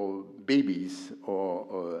for babies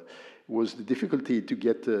was the difficulty to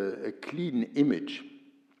get a clean image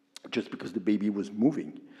just because the baby was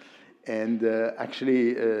moving. And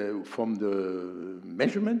actually, from the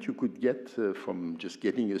measurement you could get from just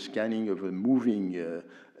getting a scanning of a moving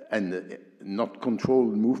and not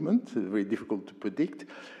controlled movement, very difficult to predict,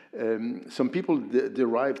 some people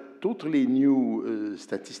derived totally new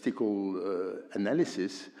statistical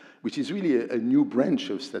analysis, which is really a new branch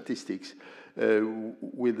of statistics,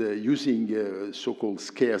 with using so-called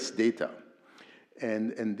scarce data.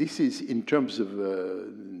 And this is, in terms of,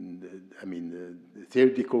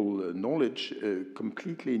 theoretical knowledge, a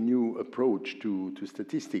completely new approach to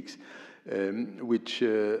statistics, which,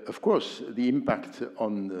 of course, the impact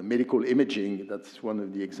on medical imaging, that's one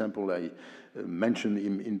of the examples I mentioned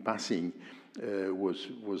in passing,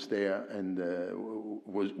 was there and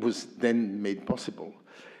was then made possible.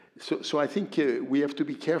 So I think we have to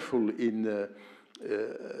be careful in,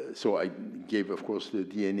 so I gave, of course, the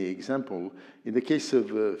DNA example. In the case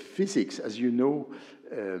of physics, as you know,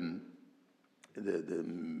 the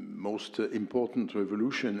most important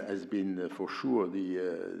revolution has been, for sure,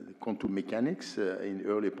 the quantum mechanics in the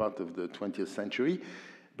early part of the 20th century.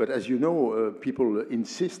 But as you know, people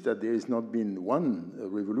insist that there has not been one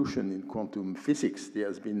revolution in quantum physics. There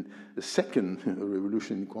has been a second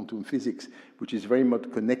revolution in quantum physics, which is very much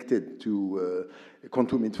connected to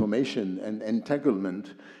quantum information and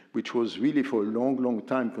entanglement, which was really for a long, long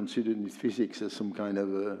time considered in physics as some kind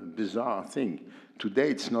of a bizarre thing. Today,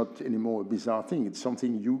 it's not anymore a bizarre thing. It's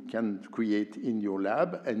something you can create in your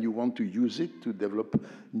lab, and you want to use it to develop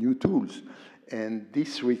new tools. And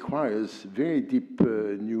this requires very deep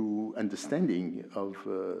new understanding of,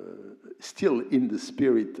 still in the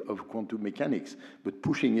spirit of quantum mechanics, but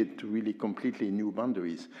pushing it to really completely new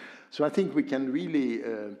boundaries. So I think we can really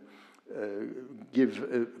give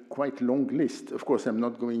a quite long list. Of course, I'm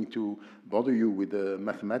not going to bother you with the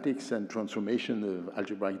mathematics and transformation of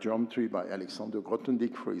algebraic geometry by Alexander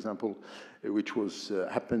Grothendieck, for example, which was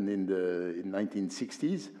happened in the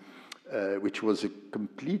 1960s. Which was a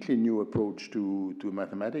completely new approach to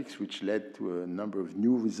mathematics, which led to a number of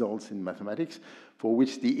new results in mathematics, for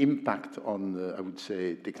which the impact on, I would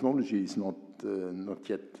say, technology is not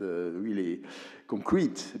yet really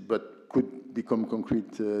concrete, but could become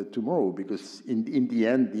concrete tomorrow, because in the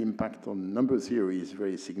end, the impact on number theory is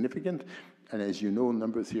very significant. And as you know,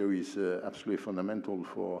 number theory is absolutely fundamental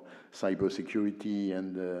for cybersecurity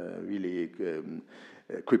and really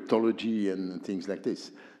cryptology and things like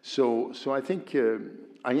this. So I think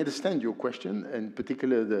I understand your question, and in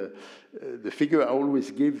particular the figure I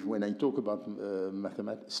always give when I talk about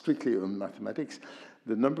strictly on mathematics,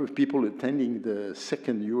 the number of people attending the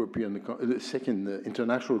second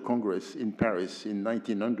International Congress in Paris in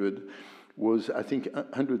 1900 was, I think,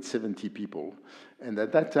 170 people. And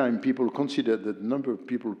at that time, people considered that the number of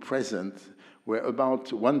people present were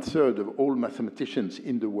about 1/3 of all mathematicians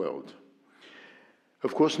in the world.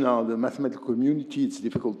 Of course, now the mathematical community, it's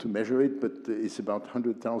difficult to measure it, but it's about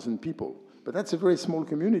 100,000 people. But that's a very small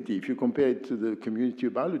community. If you compare it to the community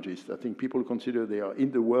of biologists, I think people consider there are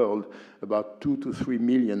in the world about 2 to 3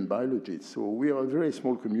 million biologists. So we are a very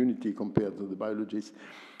small community compared to the biologists.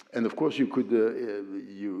 And of course, you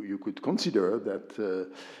could consider that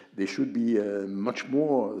there should be much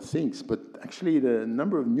more things. But actually, the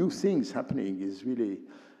number of new things happening is really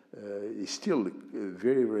is still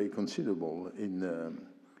very, very considerable.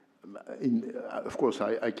 Of course,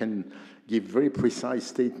 I can give very precise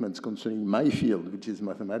statements concerning my field, which is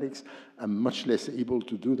mathematics. I'm much less able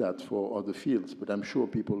to do that for other fields, but I'm sure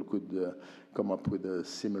people could come up with a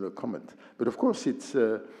similar comment. But of course, it's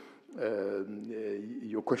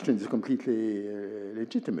your question is completely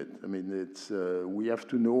legitimate. I mean, it's we have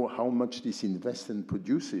to know how much this invests and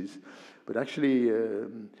produces, but actually.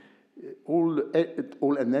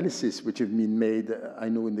 All analysis which have been made, I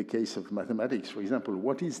know in the case of mathematics, for example,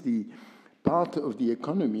 what is the part of the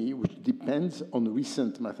economy which depends on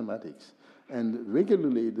recent mathematics? And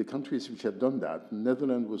regularly, the countries which have done that,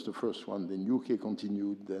 Netherlands was the first one, then UK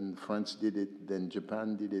continued, then France did it, then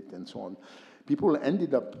Japan did it, and so on. People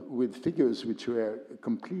ended up with figures which were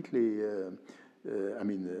completely,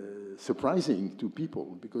 surprising to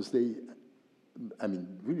people, because they,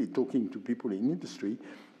 really talking to people in industry,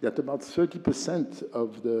 that about 30%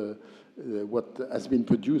 of what has been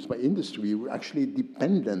produced by industry were actually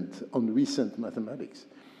dependent on recent mathematics.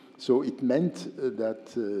 So it meant that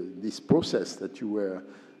this process that you were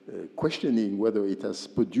questioning whether it has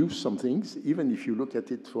produced some things, even if you look at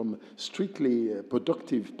it from strictly a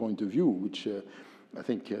productive point of view, which I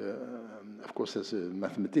think, of course, as a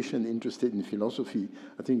mathematician interested in philosophy,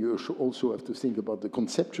 I think you also have to think about the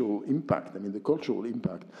conceptual impact, the cultural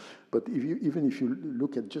impact. But even if you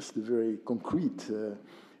look at just the very concrete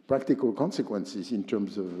practical consequences in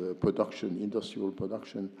terms of production, industrial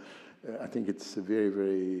production, I think it's very,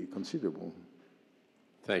 very considerable.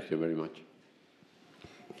 Thank you very much.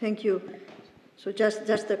 Thank you. So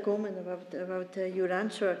just a comment about your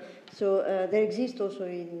answer. So there exists also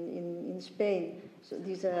in Spain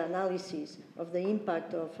this analysis of the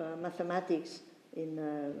impact of mathematics in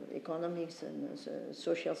economics and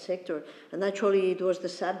social sector. And actually it was the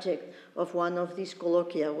subject of one of these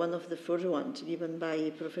colloquia, one of the first ones given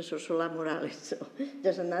by Professor Solà Morales. So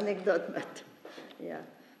just an anecdote, but yeah.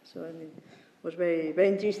 So it was very, very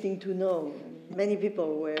interesting to know. Many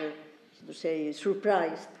people were, so to say,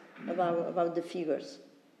 surprised about the figures.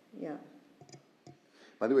 Yeah.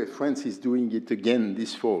 By the way, France is doing it again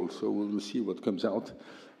this fall, so we'll see what comes out.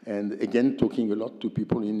 And again, talking a lot to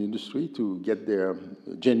people in industry to get their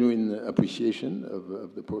genuine appreciation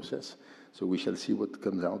of the process. So we shall see what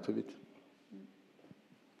comes out of it.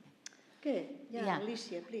 Okay, yeah.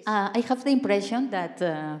 Alicia, please. I have the impression that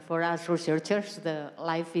for us researchers, the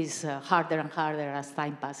life is harder and harder as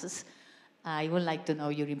time passes. I would like to know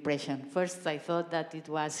your impression. First, I thought that it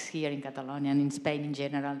was here in Catalonia and in Spain in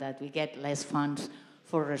general that we get less funds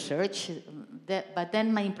for research. But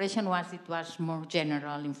then my impression was it was more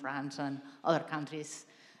general in France and other countries.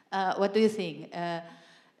 What do you think?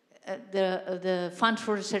 The funds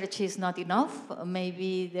for research is not enough?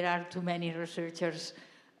 Maybe there are too many researchers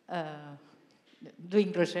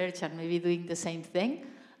doing research and maybe doing the same thing.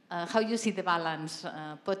 How you see the balance?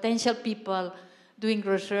 Potential people doing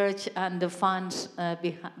research and the funds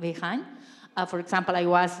behind. For example, I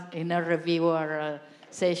was in a reviewer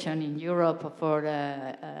session in Europe for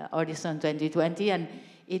Horizon 2020, and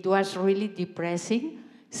it was really depressing.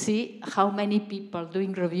 See how many people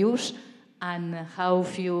doing reviews and how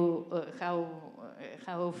few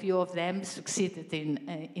of them succeeded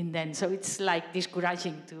in them. So it's like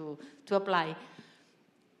discouraging to apply.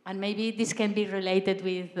 And maybe this can be related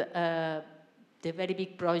with the very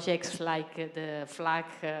big projects like the flag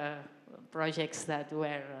projects that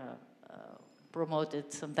were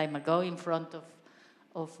promoted some time ago in front of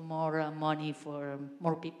more money for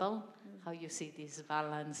more people. How you see this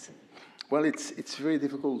balance? Well, it's very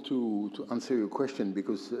difficult to answer your question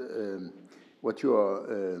because what you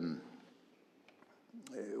are.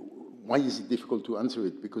 Why is it difficult to answer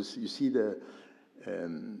it? Because you see the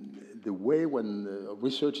way when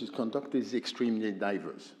research is conducted is extremely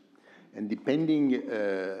diverse, and depending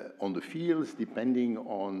on the fields, depending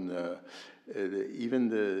on even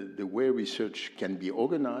the way research can be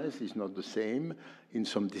organized is not the same. In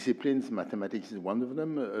some disciplines, mathematics is one of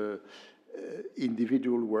them.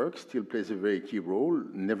 Individual work still plays a very key role,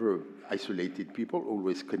 never isolated people,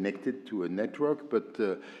 always connected to a network, but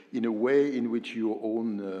in a way in which your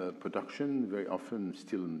own production very often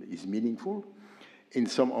still is meaningful. In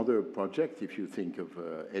some other project, if you think of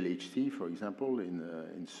LHC, for example,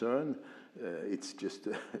 in CERN, it's just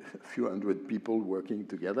a few hundred people working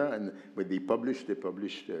together, and when they publish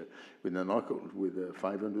with an article with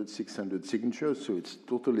 500, 600 signatures, so it's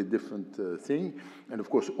totally different thing. And of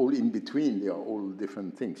course, all in between, they are all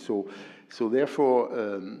different things. So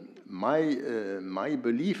therefore, my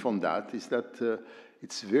belief on that is that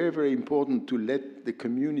it's very, very important to let the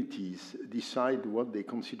communities decide what they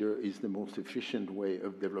consider is the most efficient way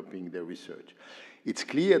of developing their research. It's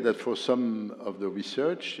clear that for some of the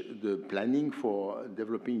research, the planning for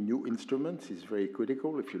developing new instruments is very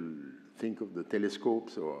critical. If you think of the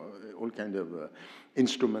telescopes or all kind of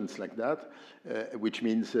instruments like that, which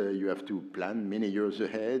means you have to plan many years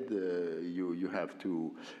ahead. You have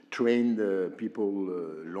to train the people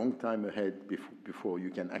a long time ahead before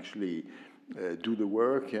you can actually do the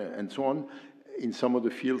work and so on. In some of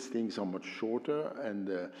the fields, things are much shorter,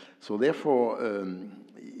 and so therefore,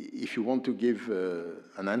 if you want to give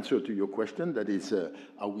an answer to your question, that is,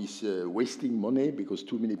 are we wasting money because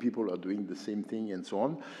too many people are doing the same thing and so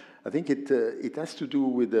on? I think it has to do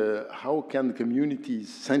with how can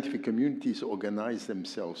communities, scientific communities, organize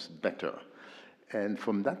themselves better. And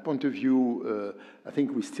from that point of view, I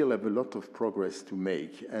think we still have a lot of progress to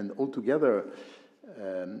make. And altogether,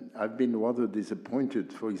 I've been rather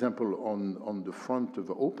disappointed, for example, on the front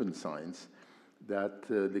of open science, that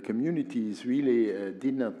the communities really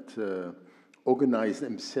did not organize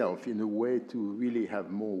themselves in a way to really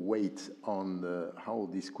have more weight on how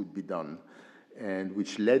this could be done, and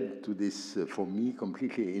which led to this, for me,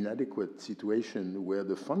 completely inadequate situation where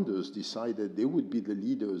the funders decided they would be the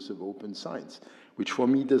leaders of open science, which for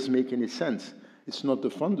me doesn't make any sense. It's not the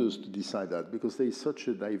funders to decide that, because there is such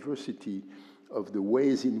a diversity of the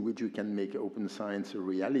ways in which you can make open science a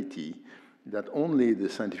reality that only the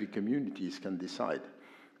scientific communities can decide.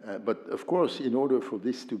 But of course, in order for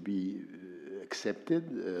this to be accepted,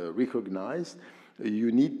 recognized,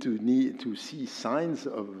 you need to see signs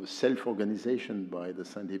of self-organization by the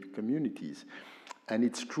scientific communities. And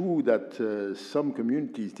it's true that some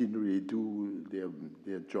communities didn't really do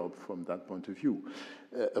their job from that point of view.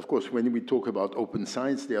 Of course, when we talk about open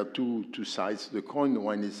science, there are two sides to the coin.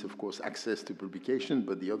 One is, of course, access to publication,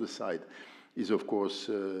 but the other side is, of course,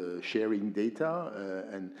 sharing data.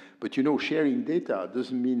 But, you know, sharing data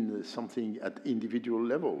doesn't mean something at individual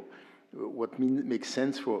level. what makes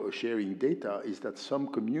sense for sharing data is that some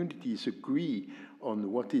communities agree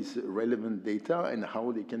on what is relevant data and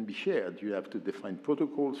how they can be shared. You have to define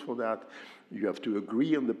protocols for that. You have to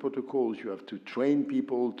agree on the protocols. You have to train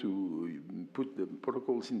people to put the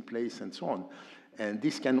protocols in place and so on. And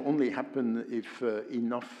this can only happen if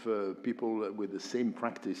enough people with the same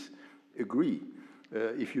practice agree.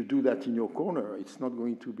 If you do that in your corner, it's not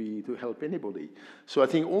going to help anybody. So I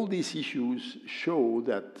think all these issues show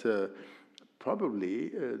that probably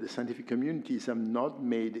the scientific communities have not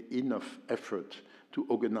made enough effort to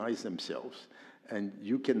organize themselves. And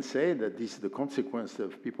you can say that this is the consequence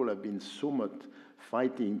of people have been so much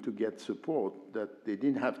fighting to get support that they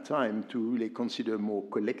didn't have time to really consider more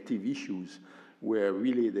collective issues where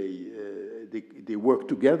really they work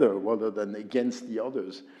together rather than against the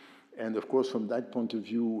others. And of course, from that point of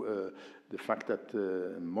view, the fact that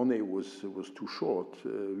money was too short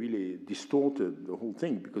really distorted the whole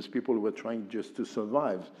thing, because people were trying just to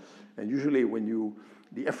survive. And usually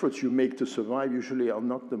the efforts you make to survive usually are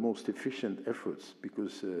not the most efficient efforts,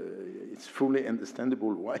 because it's fully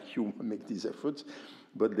understandable why you make these efforts,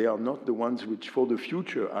 but they are not the ones which for the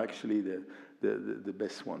future are actually the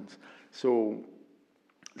best ones. So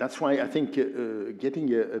that's why I think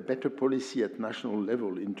getting a better policy at national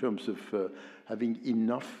level in terms of having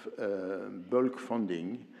enough bulk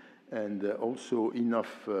funding and also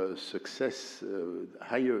enough success,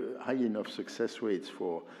 high enough success rates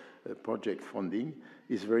for project funding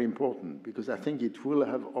is very important, because I think it will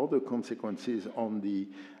have other consequences on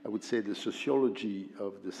I would say, the sociology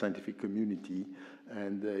of the scientific community.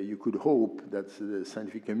 And you could hope that the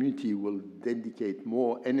scientific community will dedicate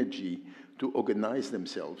more energy to organize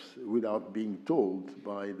themselves without being told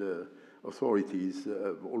by the authorities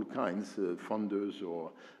of all kinds, funders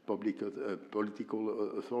or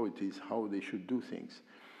political authorities, how they should do things.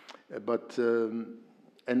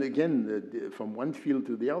 And again, from one field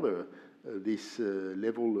to the other, this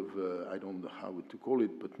level of, I don't know how to call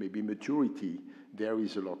it, but maybe maturity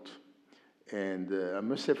varies a lot. And I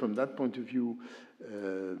must say, from that point of view,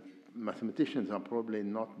 mathematicians are probably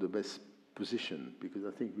not the best position, because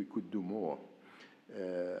I think we could do more.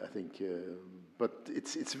 But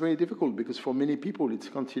it's very difficult, because for many people it's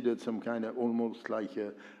considered some kind of almost like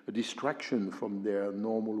a distraction from their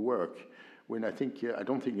normal work, when I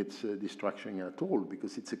don't think it's a distraction at all,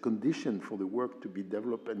 because it's a condition for the work to be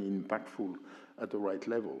developed and impactful at the right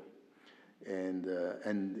level. And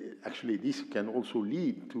actually this can also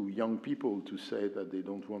lead to young people to say that they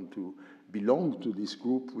don't want to belong to this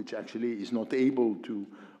group, which actually is not able to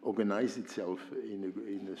organize itself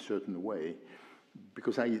in a certain way.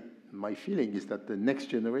 Because my feeling is that the next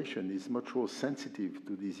generation is much more sensitive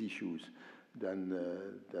to these issues than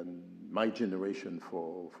my generation,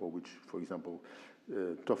 for which, for example,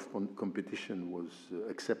 tough competition was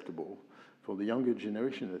acceptable. For the younger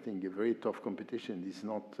generation, I think a very tough competition is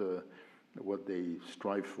not what they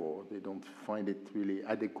strive for. They don't find it really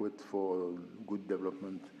adequate for good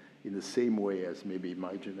development in the same way as maybe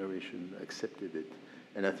my generation accepted it.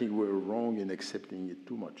 And I think we're wrong in accepting it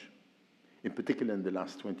too much, in particular in the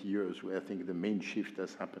last 20 years, where I think the main shift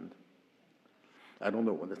has happened. I don't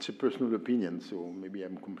know, that's a personal opinion, so maybe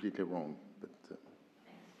I'm completely wrong. But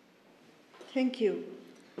Thank you.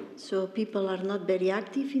 So people are not very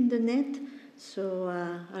active in the net, so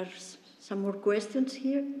are some more questions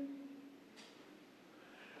here?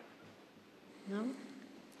 No?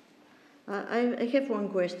 I have one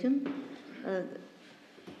question.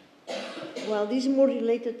 Well, this is more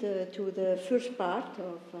related to the first part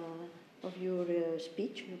of your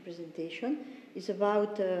speech, your presentation. Is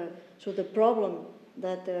about so the problem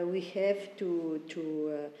that we have to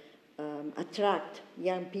attract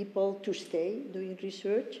young people to stay doing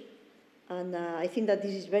research. And I think that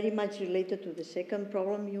this is very much related to the second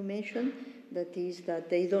problem you mentioned, that is that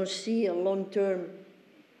they don't see a long-term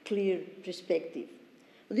clear perspective.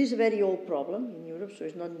 Well, this is a very old problem in Europe, so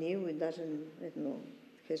it's not new. It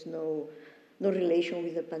has no relation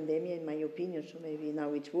with the pandemic, in my opinion, so maybe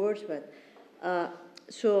now it's worse. But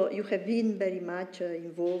so you have been very much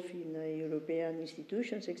involved in European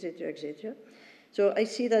institutions, etc., etc. So I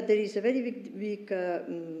see that there is a very big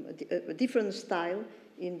different style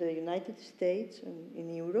in the United States and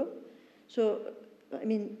in Europe. So, I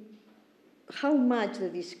mean, how much the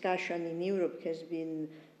discussion in Europe has been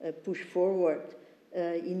pushed forward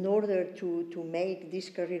in order to make this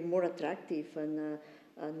career more attractive and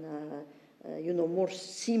more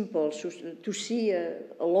simple, so to see a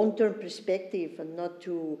long-term perspective and not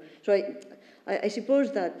to. So I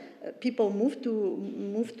suppose that people move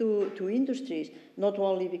to industries not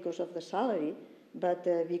only because of the salary, but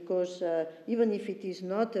because even if it is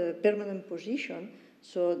not a permanent position,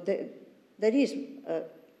 So there is a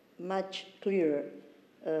much clearer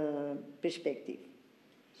perspective.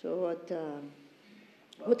 So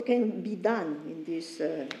what can be done in this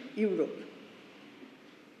Europe?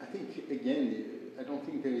 I think, again, I don't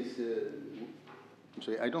think there is...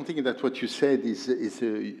 I don't think that what you said is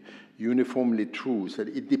uniformly true. So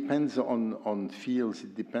it depends on fields,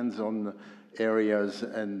 it depends on areas,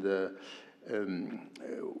 and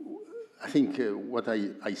I think what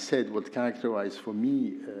I said, what characterized for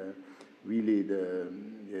me really the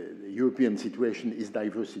European situation is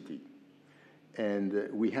diversity. And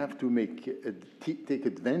we have to take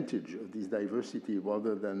advantage of this diversity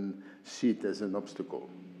rather than see it as an obstacle.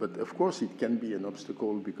 But of course it can be an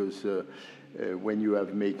obstacle because when you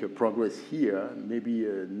have made a progress here, maybe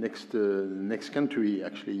next country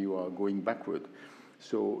actually you are going backward.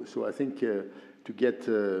 So I think to get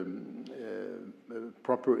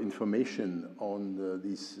proper information on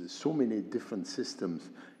these so many different systems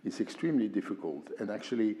is extremely difficult. And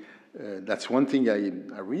actually, that's one thing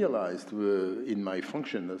I realized in my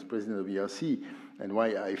function as president of ERC, and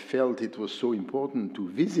why I felt it was so important to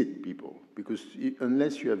visit people, because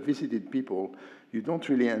unless you have visited people, you don't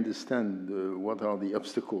really understand what are the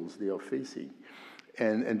obstacles they are facing.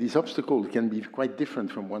 And these obstacles can be quite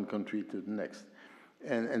different from one country to the next.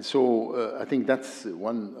 And so I think that's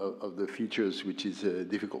one of the features which is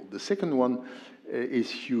difficult. The second one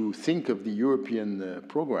is you think of the European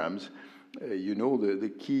programs, you know, the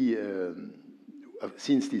key,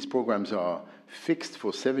 since these programs are fixed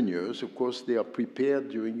for 7 years, of course, they are prepared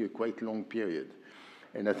during a quite long period.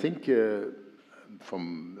 And I think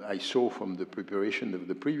I saw from the preparation of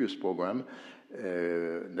the previous program,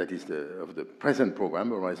 that is of the present program,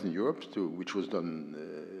 Horizon Europe, which was done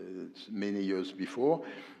many years before,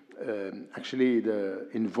 actually the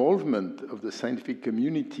involvement of the scientific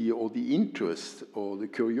community or the interest or the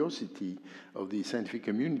curiosity of the scientific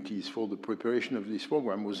communities for the preparation of this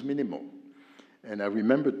program was minimal. And I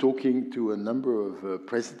remember talking to a number of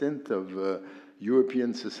presidents of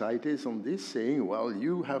European societies on this, saying, well,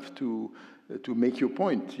 you have to make your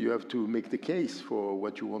point. You have to make the case for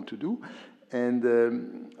what you want to do.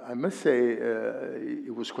 And I must say,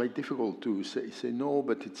 it was quite difficult to say no,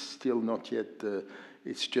 but it's still not yet,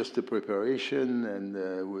 it's just a preparation, and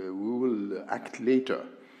we will act later.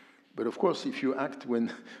 But of course, if you act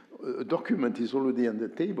when a document is already on the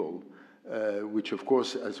table, which of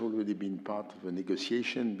course has already been part of a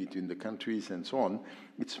negotiation between the countries and so on,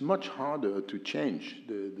 it's much harder to change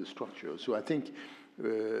the structure. So I think,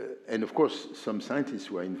 and of course, some scientists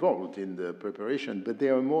were involved in the preparation, but they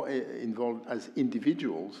are more involved as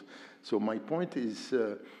individuals. So my point is,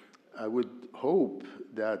 I would hope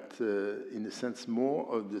that, in a sense, more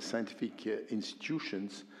of the scientific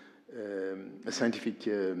institutions, scientific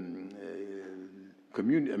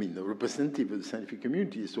community, I mean, the representative of the scientific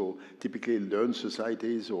community, so typically learned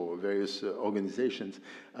societies or various organizations.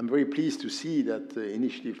 I'm very pleased to see that the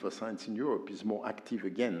Initiative for Science in Europe is more active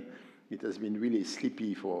again. It has been really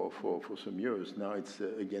sleepy for some years. Now it's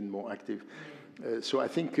again more active. So I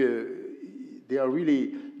think they are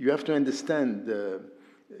really, you have to understand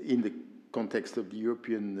in the context of the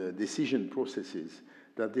European decision processes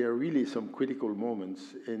that there are really some critical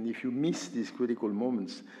moments. And if you miss these critical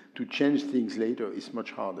moments, to change things later is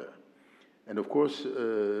much harder. And of course,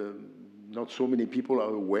 not so many people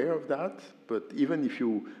are aware of that, but even if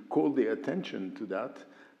you call their attention to that,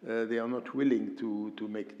 they are not willing to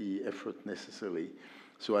make the effort necessarily.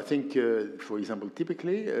 So I think, for example,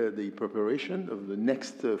 typically the preparation of the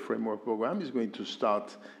next framework program is going to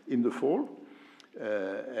start in the fall.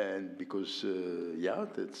 And because, yeah,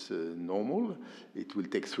 that's normal. It will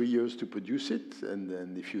take 3 years to produce it. And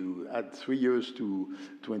then if you add 3 years to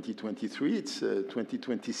 2023, it's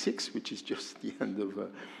 2026, which is just the end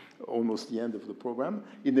of almost the end of the program.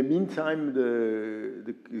 In the meantime,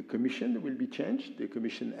 the Commission will be changed. The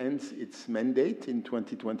Commission ends its mandate in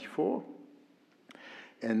 2024.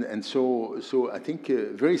 And so I think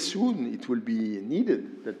very soon it will be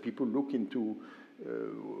needed that people look into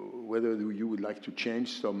whether you would like to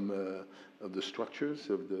change some of the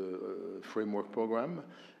structures of the framework program.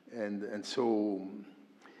 And so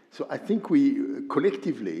I think we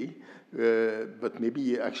collectively, but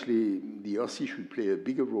maybe actually the ERC should play a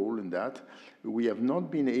bigger role in that. We have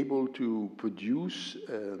not been able to produce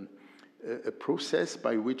a process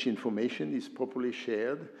by which information is properly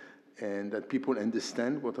shared and that people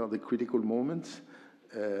understand what are the critical moments.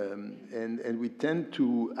 And we tend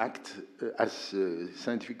to act as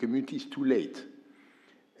scientific communities too late.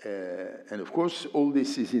 And of course, all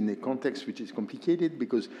this is in a context which is complicated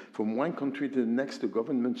because from one country to the next, the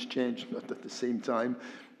governments change not at the same time.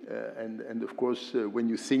 And of course, when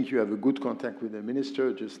you think you have a good contact with the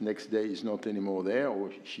minister, just next day is not anymore there, or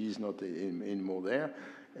she's not anymore there,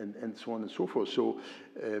 and so on and so forth. So,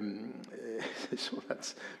 so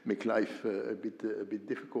that's make life a bit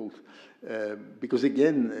difficult. Because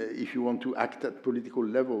again, if you want to act at political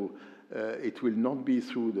level, it will not be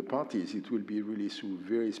through the parties. It will be really through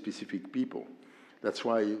very specific people. That's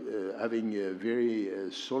why having a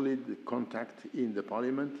very solid contact in the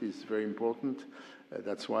parliament is very important.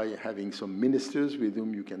 That's why having some ministers with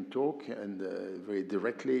whom you can talk and very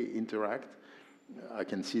directly interact. I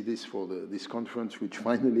can see this for this conference, which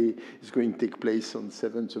finally is going to take place on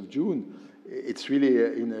 7th of June. It's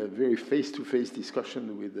really in a very face-to-face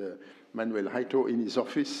discussion with Manuel Haito in his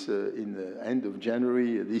office in the end of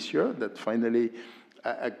January this year that finally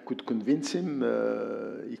I could convince him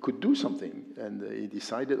he could do something. And he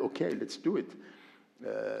decided, okay, let's do it.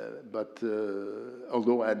 But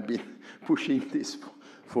although I had been pushing this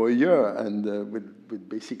for a year and with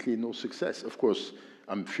basically no success, of course,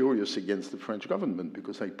 I'm furious against the French government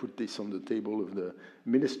because I put this on the table of the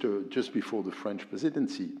minister just before the French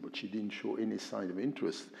presidency, but she didn't show any sign of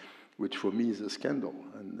interest, which for me is a scandal.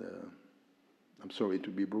 And I'm sorry to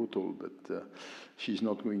be brutal, but she's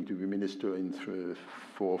not going to be minister in 4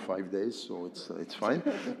 or 5 days, so it's fine.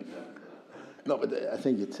 No, but I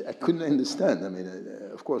think I couldn't understand. I mean,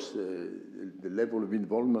 of course, the level of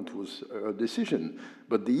involvement was a decision,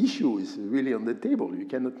 but the issue is really on the table. You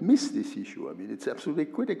cannot miss this issue. I mean, it's absolutely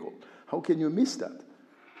critical. How can you miss that?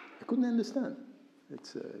 I couldn't understand.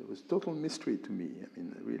 It was total mystery to me. I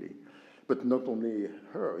mean, really. But not only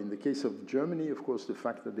her. In the case of Germany, of course, the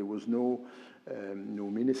fact that there was no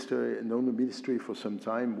ministry for some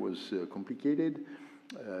time was complicated.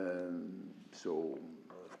 So,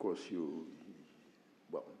 of course,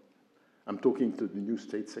 I'm talking to the new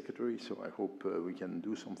state secretary, so I hope we can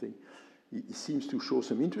do something. He seems to show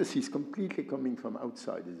some interest. He's completely coming from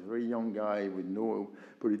outside. He's a very young guy with no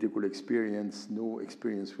political experience, no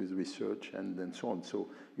experience with research, and so on. So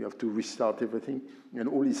you have to restart everything. And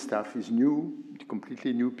all his staff is new,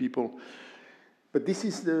 completely new people. But this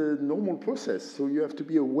is the normal process, so you have to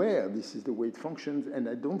be aware this is the way it functions. And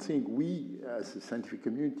I don't think we, as a scientific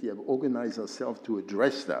community, have organized ourselves to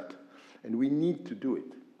address that. And we need to do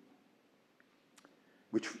it.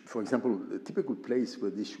 Which, for example, the typical place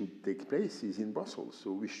where this should take place is in Brussels.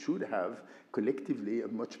 So we should have collectively a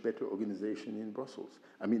much better organization in Brussels.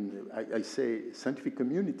 I mean, I say scientific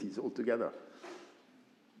communities altogether.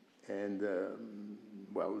 And,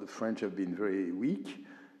 well, the French have been very weak.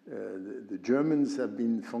 The Germans have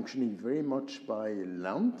been functioning very much by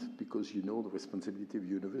land, because you know the responsibility of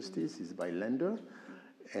universities is by Länder,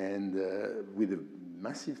 and with a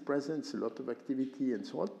massive presence, a lot of activity and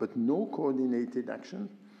so on, but no coordinated action,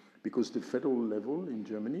 because the federal level in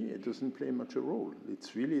Germany, it doesn't play much a role.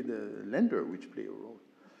 It's really the Länder which play a role.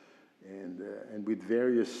 And with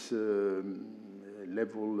various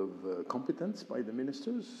level of competence by the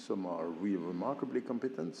ministers, some are really remarkably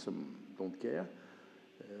competent, some don't care.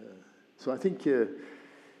 So I think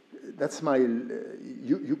that's my,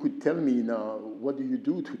 you could tell me now, what do you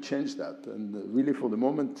do to change that? And really for the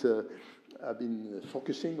moment, I've been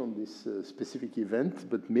focusing on this specific event,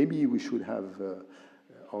 but maybe we should have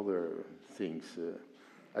other things.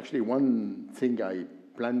 Actually, one thing I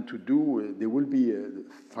plan to do, there will be,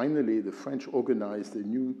 finally, the French organized a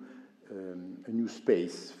new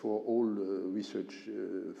space for all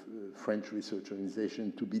French research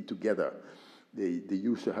organizations to be together. They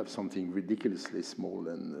used to have something ridiculously small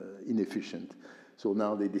and inefficient. So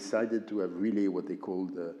now they decided to have really what they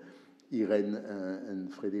called Irène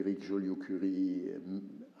and Frédéric Joliot-Curie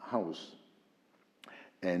house.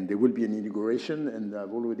 And there will be an inauguration, and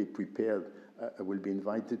I've already prepared. I will be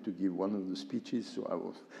invited to give one of the speeches.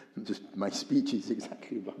 So my speech is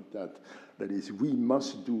exactly about that. That is, we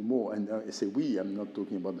must do more. And I say we, I'm not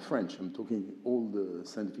talking about the French. I'm talking all the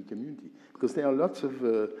scientific community. Because there are lots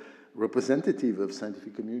of representatives of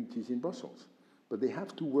scientific communities in Brussels. But they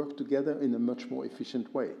have to work together in a much more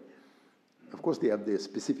efficient way. Of course, they have their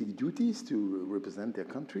specific duties to represent their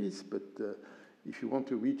countries, but if you want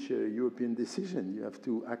to reach a European decision, you have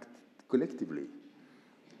to act collectively.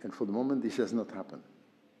 And for the moment, this has not happened,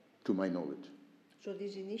 to my knowledge. So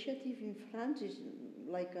this initiative in France is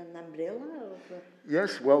like an umbrella?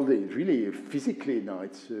 Yes, well, really, physically now,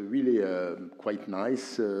 it's really a quite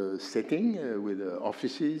nice setting with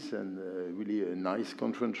offices and really a nice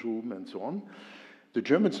conference room and so on. The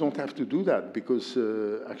Germans don't have to do that because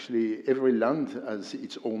actually every land has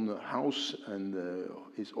its own house and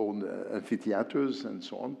its own amphitheaters and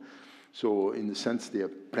so on. So in a sense, there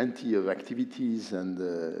are plenty of activities and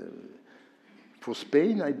For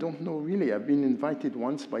Spain, I don't know really. I've been invited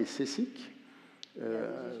once by CSIC,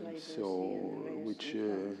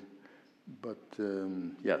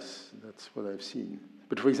 yes, that's what I've seen.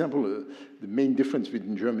 But for example, the main difference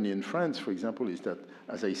between Germany and France, for example, is that,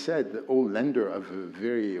 as I said, all lenders have a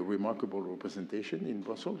very remarkable representation in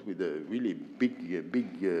Brussels with really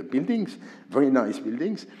big buildings, very nice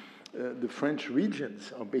buildings. The French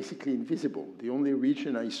regions are basically invisible. The only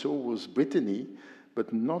region I saw was Brittany,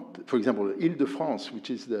 but not, for example, Île-de-France, which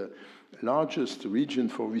is the largest region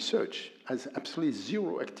for research, has absolutely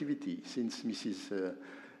zero activity since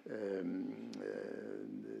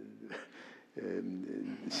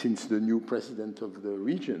since the new president of the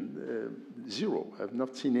region, zero. I've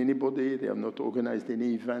not seen anybody, they have not organized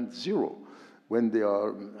any event, zero, when they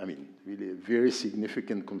are, I mean, really a very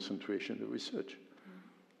significant concentration of research.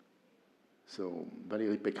 So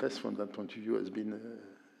Valérie Pécresse, from that point of view, has been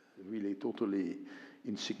really totally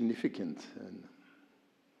insignificant.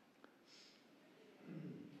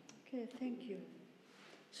 Okay, thank you.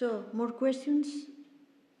 So, more questions?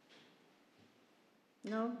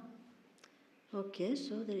 No? Okay,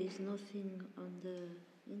 so there is nothing on the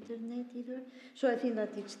internet either. So I think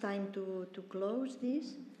that it's time to close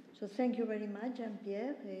this. So thank you very much,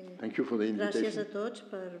 Jean-Pierre. Thank you for the invitation. Gràcies a tots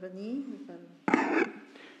per venir.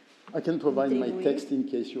 I can provide my text in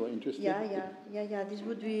case you are interested. Yeah. This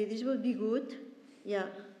would be good. Yeah.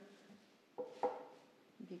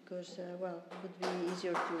 Because, well, it would be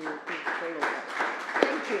easier to follow that.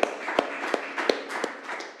 Thank you.